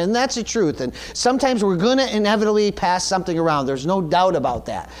up on you, and that's the truth. And sometimes we're going to inevitably pass something around. There's no doubt about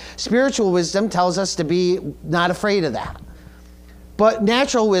that. Spiritual wisdom tells us to be not afraid of that. But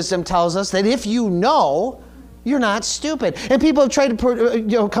natural wisdom tells us that if you know, you're not stupid. And people have tried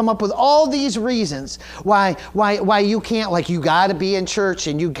to come up with all these reasons why you can't, like you got to be in church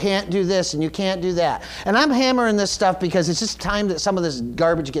and you can't do this and you can't do that. And I'm hammering this stuff because it's just time that some of this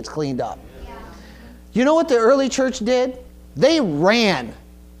garbage gets cleaned up. Yeah. You know what the early church did? They ran.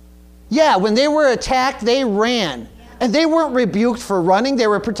 Yeah, when they were attacked, they ran. And they weren't rebuked for running. They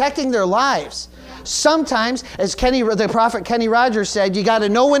were protecting their lives. Sometimes, as the prophet Kenny Rogers said, you got to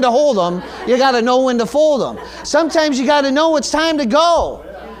know when to hold them. You got to know when to fold them. Sometimes you got to know it's time to go.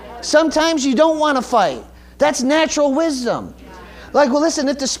 Sometimes you don't want to fight. That's natural wisdom. Like, well, listen,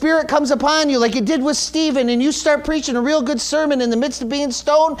 if the Spirit comes upon you like it did with Stephen and you start preaching a real good sermon in the midst of being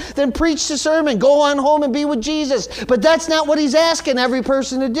stoned, then preach the sermon. Go on home and be with Jesus. But that's not what he's asking every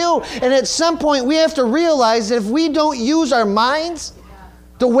person to do. And at some point, we have to realize that if we don't use our minds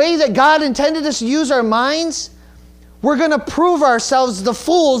the way that God intended us to use our minds, we're going to prove ourselves the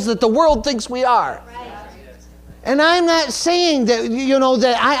fools that the world thinks we are. Right. And I'm not saying that,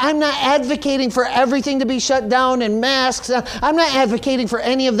 I'm not advocating for everything to be shut down and masks. I'm not advocating for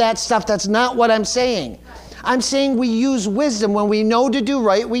any of that stuff. That's not what I'm saying. I'm saying we use wisdom. When we know to do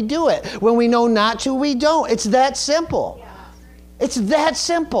right, we do it. When we know not to, we don't. It's that simple. It's that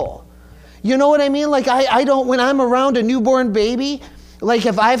simple. You know what I mean? Like I don't, when I'm around a newborn baby, like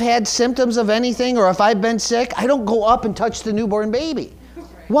if I've had symptoms of anything or if I've been sick, I don't go up and touch the newborn baby.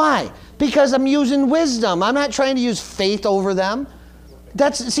 Why? Because I'm using wisdom. I'm not trying to use faith over them.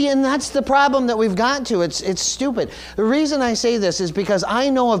 And that's the problem that we've gotten to. It's stupid. The reason I say this is because I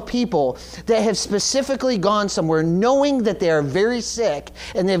know of people that have specifically gone somewhere knowing that they are very sick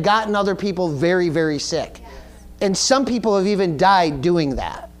and they've gotten other people very, very sick. And some people have even died doing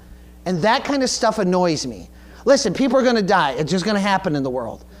that. And that kind of stuff annoys me. Listen, people are going to die. It's just going to happen in the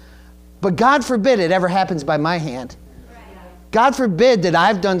world. But God forbid it ever happens by my hand. God forbid that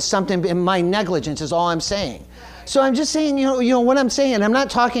I've done something in my negligence is all I'm saying. So I'm just saying, you know what I'm saying. I'm not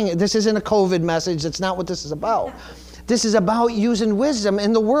talking, this isn't a COVID message. That's not what this is about. This is about using wisdom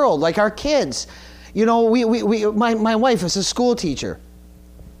in the world, like our kids. You know, my wife is a school teacher.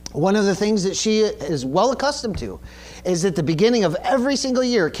 One of the things that she is well accustomed to is at the beginning of every single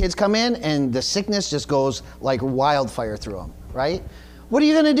year, kids come in and the sickness just goes like wildfire through them, right? What are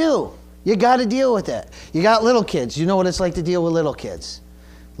you going to do? You got to deal with it. You got little kids. You know what it's like to deal with little kids.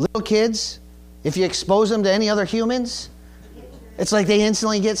 Little kids, if you expose them to any other humans, it's like they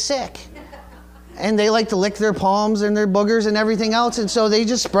instantly get sick. And they like to lick their palms and their boogers and everything else, and so they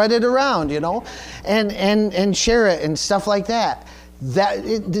just spread it around, and share it and stuff like that.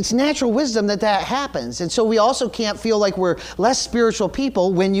 It's natural wisdom that happens. And so we also can't feel like we're less spiritual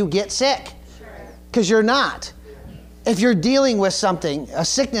people when you get sick. Because you're not. If you're dealing with something, a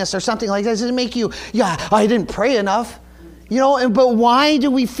sickness or something like that, does it make you, I didn't pray enough? But why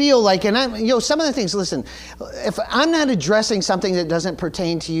do we feel like, and some of the things, listen, if I'm not addressing something that doesn't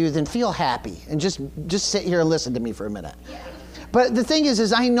pertain to you, then feel happy and just sit here and listen to me for a minute. But the thing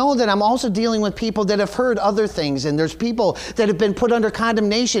is I know that I'm also dealing with people that have heard other things, and there's people that have been put under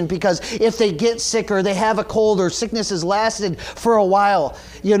condemnation because if they get sick or they have a cold or sickness has lasted for a while,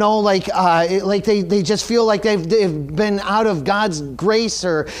 like they just feel like they've been out of God's grace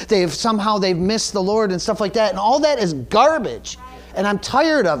or they've missed the Lord and stuff like that. And all that is garbage. And I'm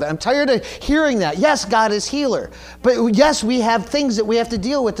tired of it. I'm tired of hearing that. Yes, God is healer. But yes, we have things that we have to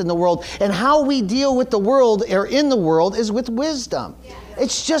deal with in the world. And how we deal with the world or in the world is with wisdom. Yeah.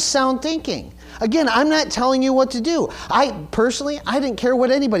 It's just sound thinking. Again, I'm not telling you what to do. I didn't care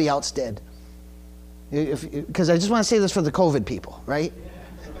what anybody else did. Because I just want to say this for the COVID people, right?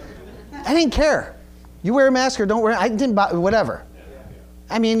 I didn't care. You wear a mask or don't wear it. I didn't, whatever.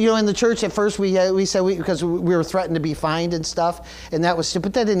 I mean, in the church at first we said because we were threatened to be fined and stuff, and that was,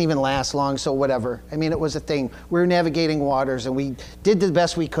 but that didn't even last long, so whatever. I mean, it was a thing. We were navigating waters, and we did the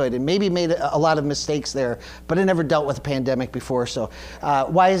best we could, and maybe made a lot of mistakes there, but I never dealt with a pandemic before, so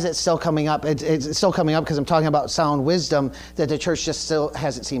why is it still coming up? It's still coming up because I'm talking about sound wisdom that the church just still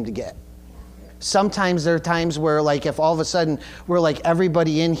hasn't seemed to get. Sometimes there are times where, like, if all of a sudden we're like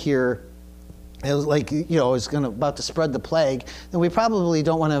everybody in here, it was like, is about to spread the plague, then we probably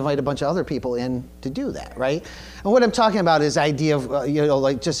don't want to invite a bunch of other people in to do that, right? And what I'm talking about is the idea of,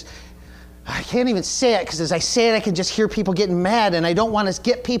 I can't even say it because as I say it, I can just hear people getting mad, and I don't want to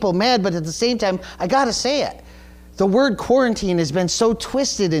get people mad, but at the same time, I got to say it. The word quarantine has been so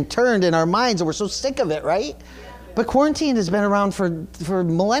twisted and turned in our minds, and we're so sick of it, right? But quarantine has been around for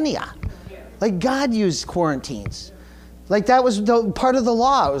millennia. Like, God used quarantines. Like, that was part of the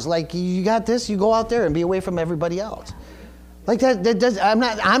law. It was like, you got this, you go out there and be away from everybody else. Like, that does. I'm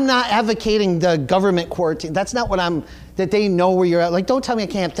not advocating the government quarantine. That's not that they know where you're at. Like, don't tell me I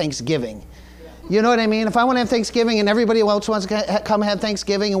can't have Thanksgiving. You know what I mean? If I want to have Thanksgiving and everybody else wants to come have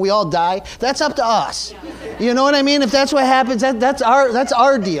Thanksgiving and we all die, that's up to us. You know what I mean? If that's what happens, that's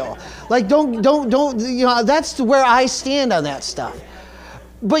our deal. Like, don't, that's where I stand on that stuff.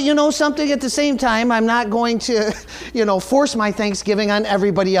 But something, at the same time, I'm not going to, force my Thanksgiving on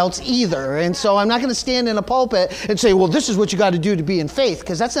everybody else either. And so I'm not going to stand in a pulpit and say, well, this is what you got to do to be in faith,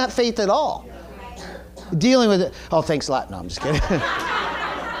 because that's not faith at all. Dealing with it. Oh, thanks a lot. No, I'm just kidding.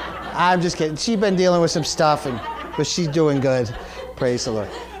 I'm just kidding. She's been dealing with some stuff, but she's doing good. Praise the Lord.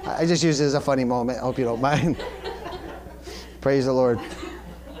 I just use it as a funny moment. I hope you don't mind. Praise the Lord.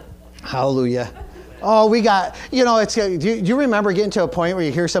 Hallelujah. Oh, we got, do you remember getting to a point where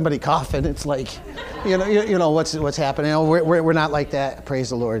you hear somebody coughing? It's like, what's happening? We're not like that. Praise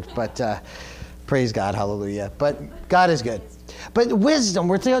the Lord. But praise God. Hallelujah. But God is good. But wisdom,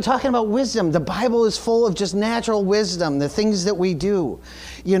 we're talking about wisdom. The Bible is full of just natural wisdom, the things that we do.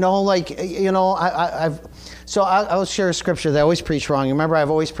 I'll share a scripture that I always preach wrong. Remember, I've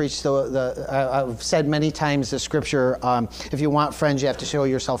always preached I've said many times the scripture, if you want friends, you have to show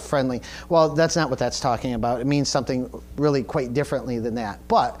yourself friendly. Well, that's not what that's talking about. It means something really quite differently than that.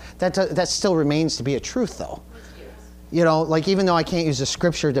 But that still remains to be a truth, though. Even though I can't use the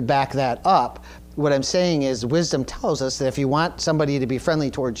scripture to back that up, what I'm saying is wisdom tells us that if you want somebody to be friendly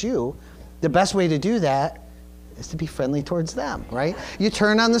towards you, the best way to do that is to be friendly towards them, right? You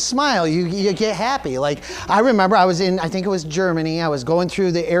turn on the smile, you get happy. Like, I remember I think it was Germany. I was going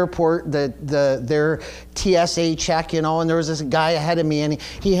through the airport, their TSA check, and there was this guy ahead of me, and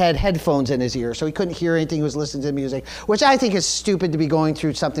he had headphones in his ear, so he couldn't hear anything. He was listening to music, which I think is stupid to be going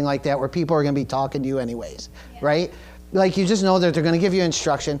through something like that where people are going to be talking to you anyways, right? Like, you just know that they're going to give you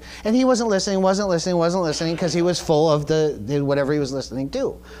instruction. And he wasn't listening because he was full of whatever he was listening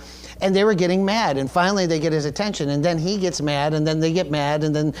to. And they were getting mad, and finally they get his attention, and then he gets mad, and then they get mad,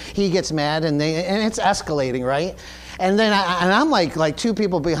 and then he gets mad, and it's escalating, right? And then I'm like two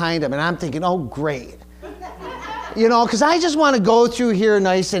people behind him, and I'm thinking, oh, great. Because I just want to go through here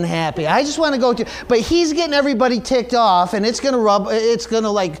nice and happy. I just want to go through, but he's getting everybody ticked off, and it's going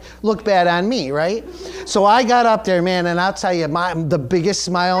to look bad on me, right? So I got up there, man, and I'll tell you, the biggest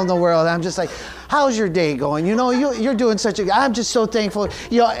smile in the world. I'm just like, how's your day going? You're doing I'm just so thankful.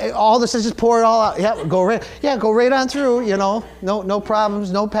 All this is just pour it all out. Yeah, go right on through, no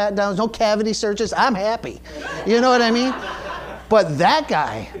problems, no pat downs, no cavity searches. I'm happy. You know what I mean? But that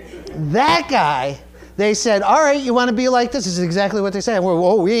guy, they said, all right, you want to be like this? This is exactly what they said.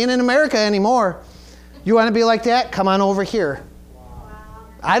 Whoa, we ain't in America anymore. You want to be like that? Come on over here. Wow.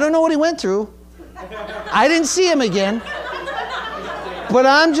 I don't know what he went through. I didn't see him again. But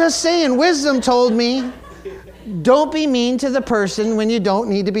I'm just saying, wisdom told me, don't be mean to the person when you don't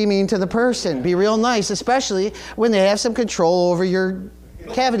need to be mean to the person. Be real nice, especially when they have some control over your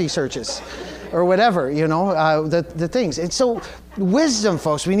cavity searches or whatever, the things. And so wisdom,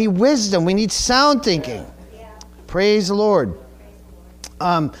 folks, we need wisdom. We need sound thinking. Yeah. Praise the Lord.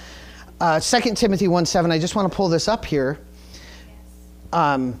 2 Timothy 1:7, I just want to pull this up here.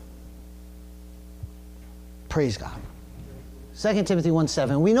 Praise God. 2 Timothy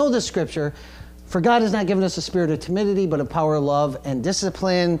 1:7. We know the scripture. For God has not given us a spirit of timidity, but of power, love, and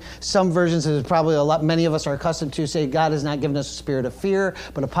discipline. Some versions, as probably many of us are accustomed to, say God has not given us a spirit of fear,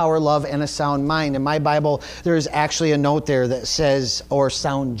 but of power, love, and a sound mind. In my Bible, there is actually a note there that says, or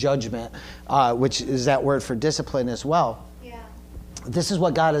sound judgment, which is that word for discipline as well. Yeah. This is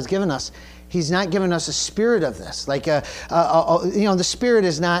what God has given us. He's not given us a spirit of this. Like, the spirit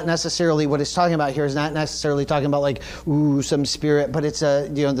is not necessarily, what it's talking about here is not necessarily talking about like, some spirit, but it's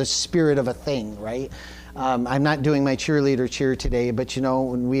the spirit of a thing, right? I'm not doing my cheerleader cheer today, but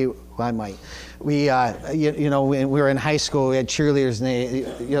when I might. We when we were in high school, we had cheerleaders, and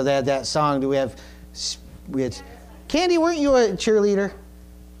they had that song. We had Candy. Weren't you a cheerleader?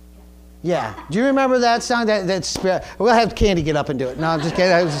 Yeah. Do you remember that song? That's we'll have Candy get up and do it. No, I'm just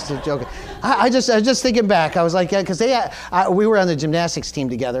kidding. I was just joking. I was just thinking back. I was like, yeah, because we were on the gymnastics team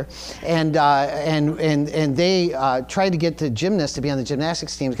together, and they tried to get the gymnasts to be on the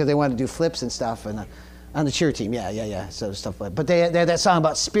gymnastics team because they wanted to do flips and stuff, and on the cheer team. Yeah. So stuff like. But they had that song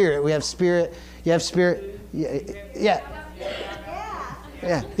about spirit. We have spirit. You have spirit. Yeah.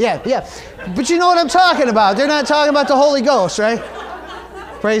 But you know what I'm talking about. They're not talking about the Holy Ghost, right?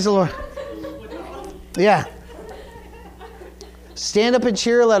 Praise the Lord. Yeah. Stand up and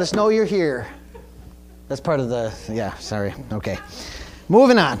cheer. Let us know you're here. That's part of the, sorry. Okay.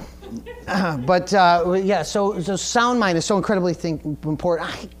 Moving on. So sound mind is so incredibly important.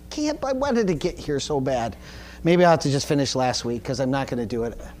 I wanted to get here so bad. Maybe I'll have to just finish last week because I'm not going to do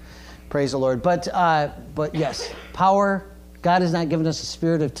it. Praise the Lord. But yes, power. God has not given us a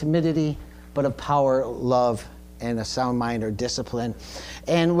spirit of timidity, but of power, love, and a sound mind or discipline.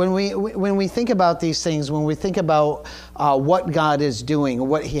 And when we think about these things, when we think about what God is doing,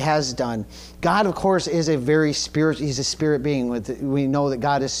 what he has done, God, of course, is a very spirit. He's a spirit being. We know that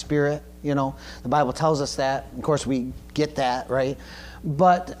God is spirit. The Bible tells us that. Of course, we get that, right?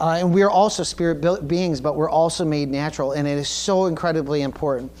 But and we're also spirit beings, but we're also made natural, and it is so incredibly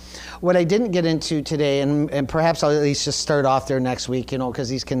important. What I didn't get into today, and perhaps I'll at least just start off there next week, because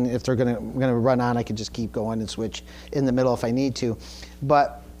these can, if they're gonna run on, I can just keep going and switch in the middle if I need to.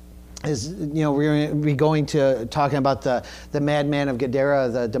 But we're going to be going to talking about the madman of Gadara,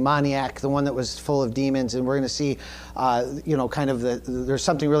 the demoniac, the one that was full of demons, and we're going to see, there's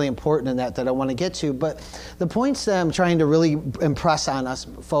something really important in that I want to get to. But the points that I'm trying to really impress on us,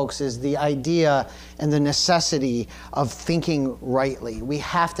 folks, is the idea and the necessity of thinking rightly. We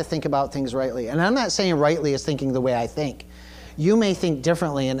have to think about things rightly. And I'm not saying rightly as thinking the way I think. You may think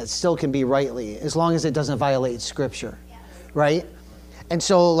differently, and it still can be rightly, as long as it doesn't violate Scripture, right? And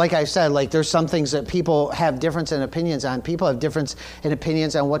so, like I said, there's some things that people have difference in opinions on. People have difference in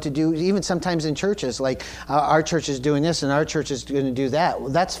opinions on what to do, even sometimes in churches. Our church is doing this and our church is going to do that. Well,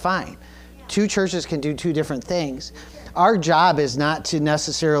 that's fine. Two churches can do two different things. Our job is not to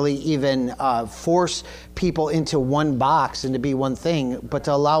necessarily even force people into one box and to be one thing, but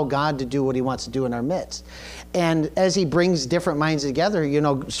to allow God to do what he wants to do in our midst. And as he brings different minds together,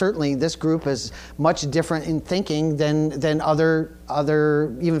 certainly this group is much different in thinking than other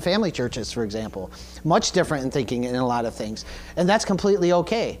even family churches, for example. Much different in thinking in a lot of things. And that's completely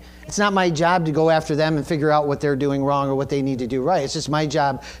okay. It's not my job to go after them and figure out what they're doing wrong or what they need to do right. It's just my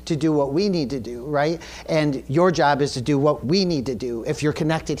job to do what we need to do, right? And your job is to do what we need to do if you're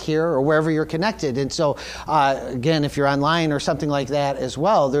connected here or wherever you're connected. And so, again, if you're online or something like that as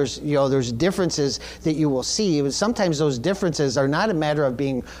well, there's differences that you will see. Sometimes those differences are not a matter of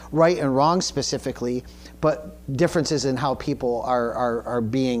being right and wrong specifically, but differences in how people are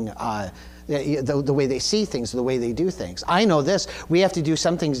being the way they see things, the way they do things. I know this. We have to do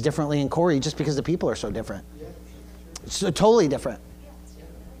some things differently in Corey just because the people are so different. So totally different.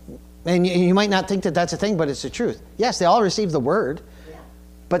 And you might not think that that's a thing, but it's the truth. Yes, they all receive the word,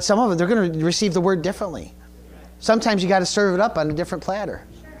 but some of them, they're going to receive the word differently. Sometimes you got to serve it up on a different platter.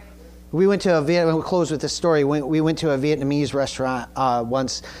 We went to we'll close with this story. We went to a Vietnamese restaurant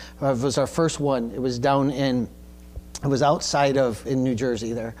once. It was our first one. It was outside in New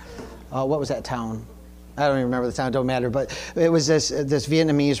Jersey there. What was that town? I don't even remember the town. It don't matter. But it was this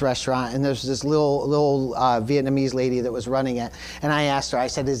Vietnamese restaurant, and there was this little Vietnamese lady that was running it. And I asked her, I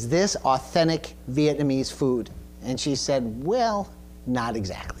said, "Is this authentic Vietnamese food?" And she said, "Well, not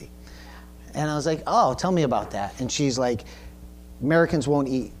exactly." And I was like, "Oh, tell me about that." And she's like, "Americans won't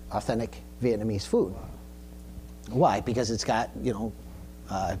eat authentic Vietnamese food." Why? Because it's got,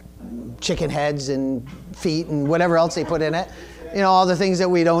 chicken heads and feet and whatever else they put in it. All the things that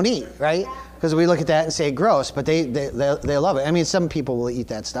we don't eat, right? Because we look at that and say gross, but they love it. I mean, some people will eat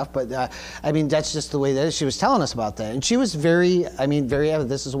that stuff, but that's just the way that is. She was telling us about that, and she was very evident.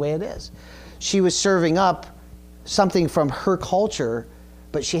 This is the way it is. She was serving up something from her culture,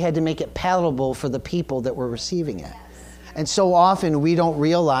 but she had to make it palatable for the people that were receiving it. And so often we don't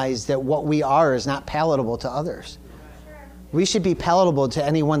realize that what we are is not palatable to others. We should be palatable to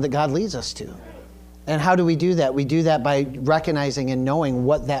anyone that God leads us to. And how do we do that? We do that by recognizing and knowing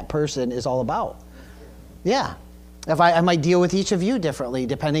what that person is all about. Yeah. I might deal with each of you differently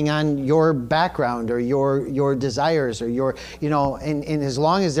depending on your background or your desires or and as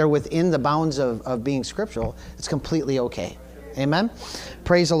long as they're within the bounds of being scriptural, it's completely okay. Amen?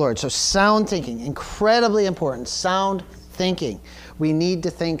 Praise the Lord. So sound thinking, incredibly important. Sound thinking. We need to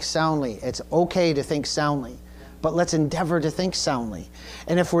think soundly. It's okay to think soundly, but let's endeavor to think soundly.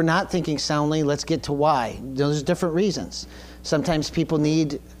 And if we're not thinking soundly, let's get to why. There's different reasons. Sometimes people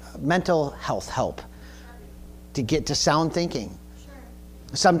need mental health help to get to sound thinking.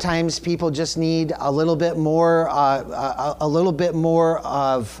 Sometimes people just need a little bit more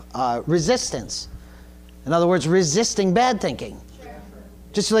of resistance. In other words, resisting bad thinking.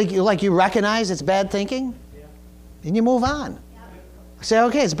 Just like you recognize it's bad thinking, and you move on. Say,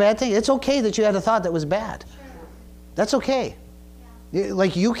 okay, it's bad thinking. It's okay that you had a thought that was bad. That's okay.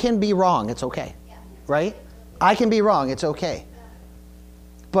 Like, you can be wrong. It's okay. Right? I can be wrong. It's okay.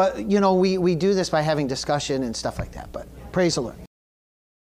 But, we do this by having discussion and stuff like that. But praise the Lord.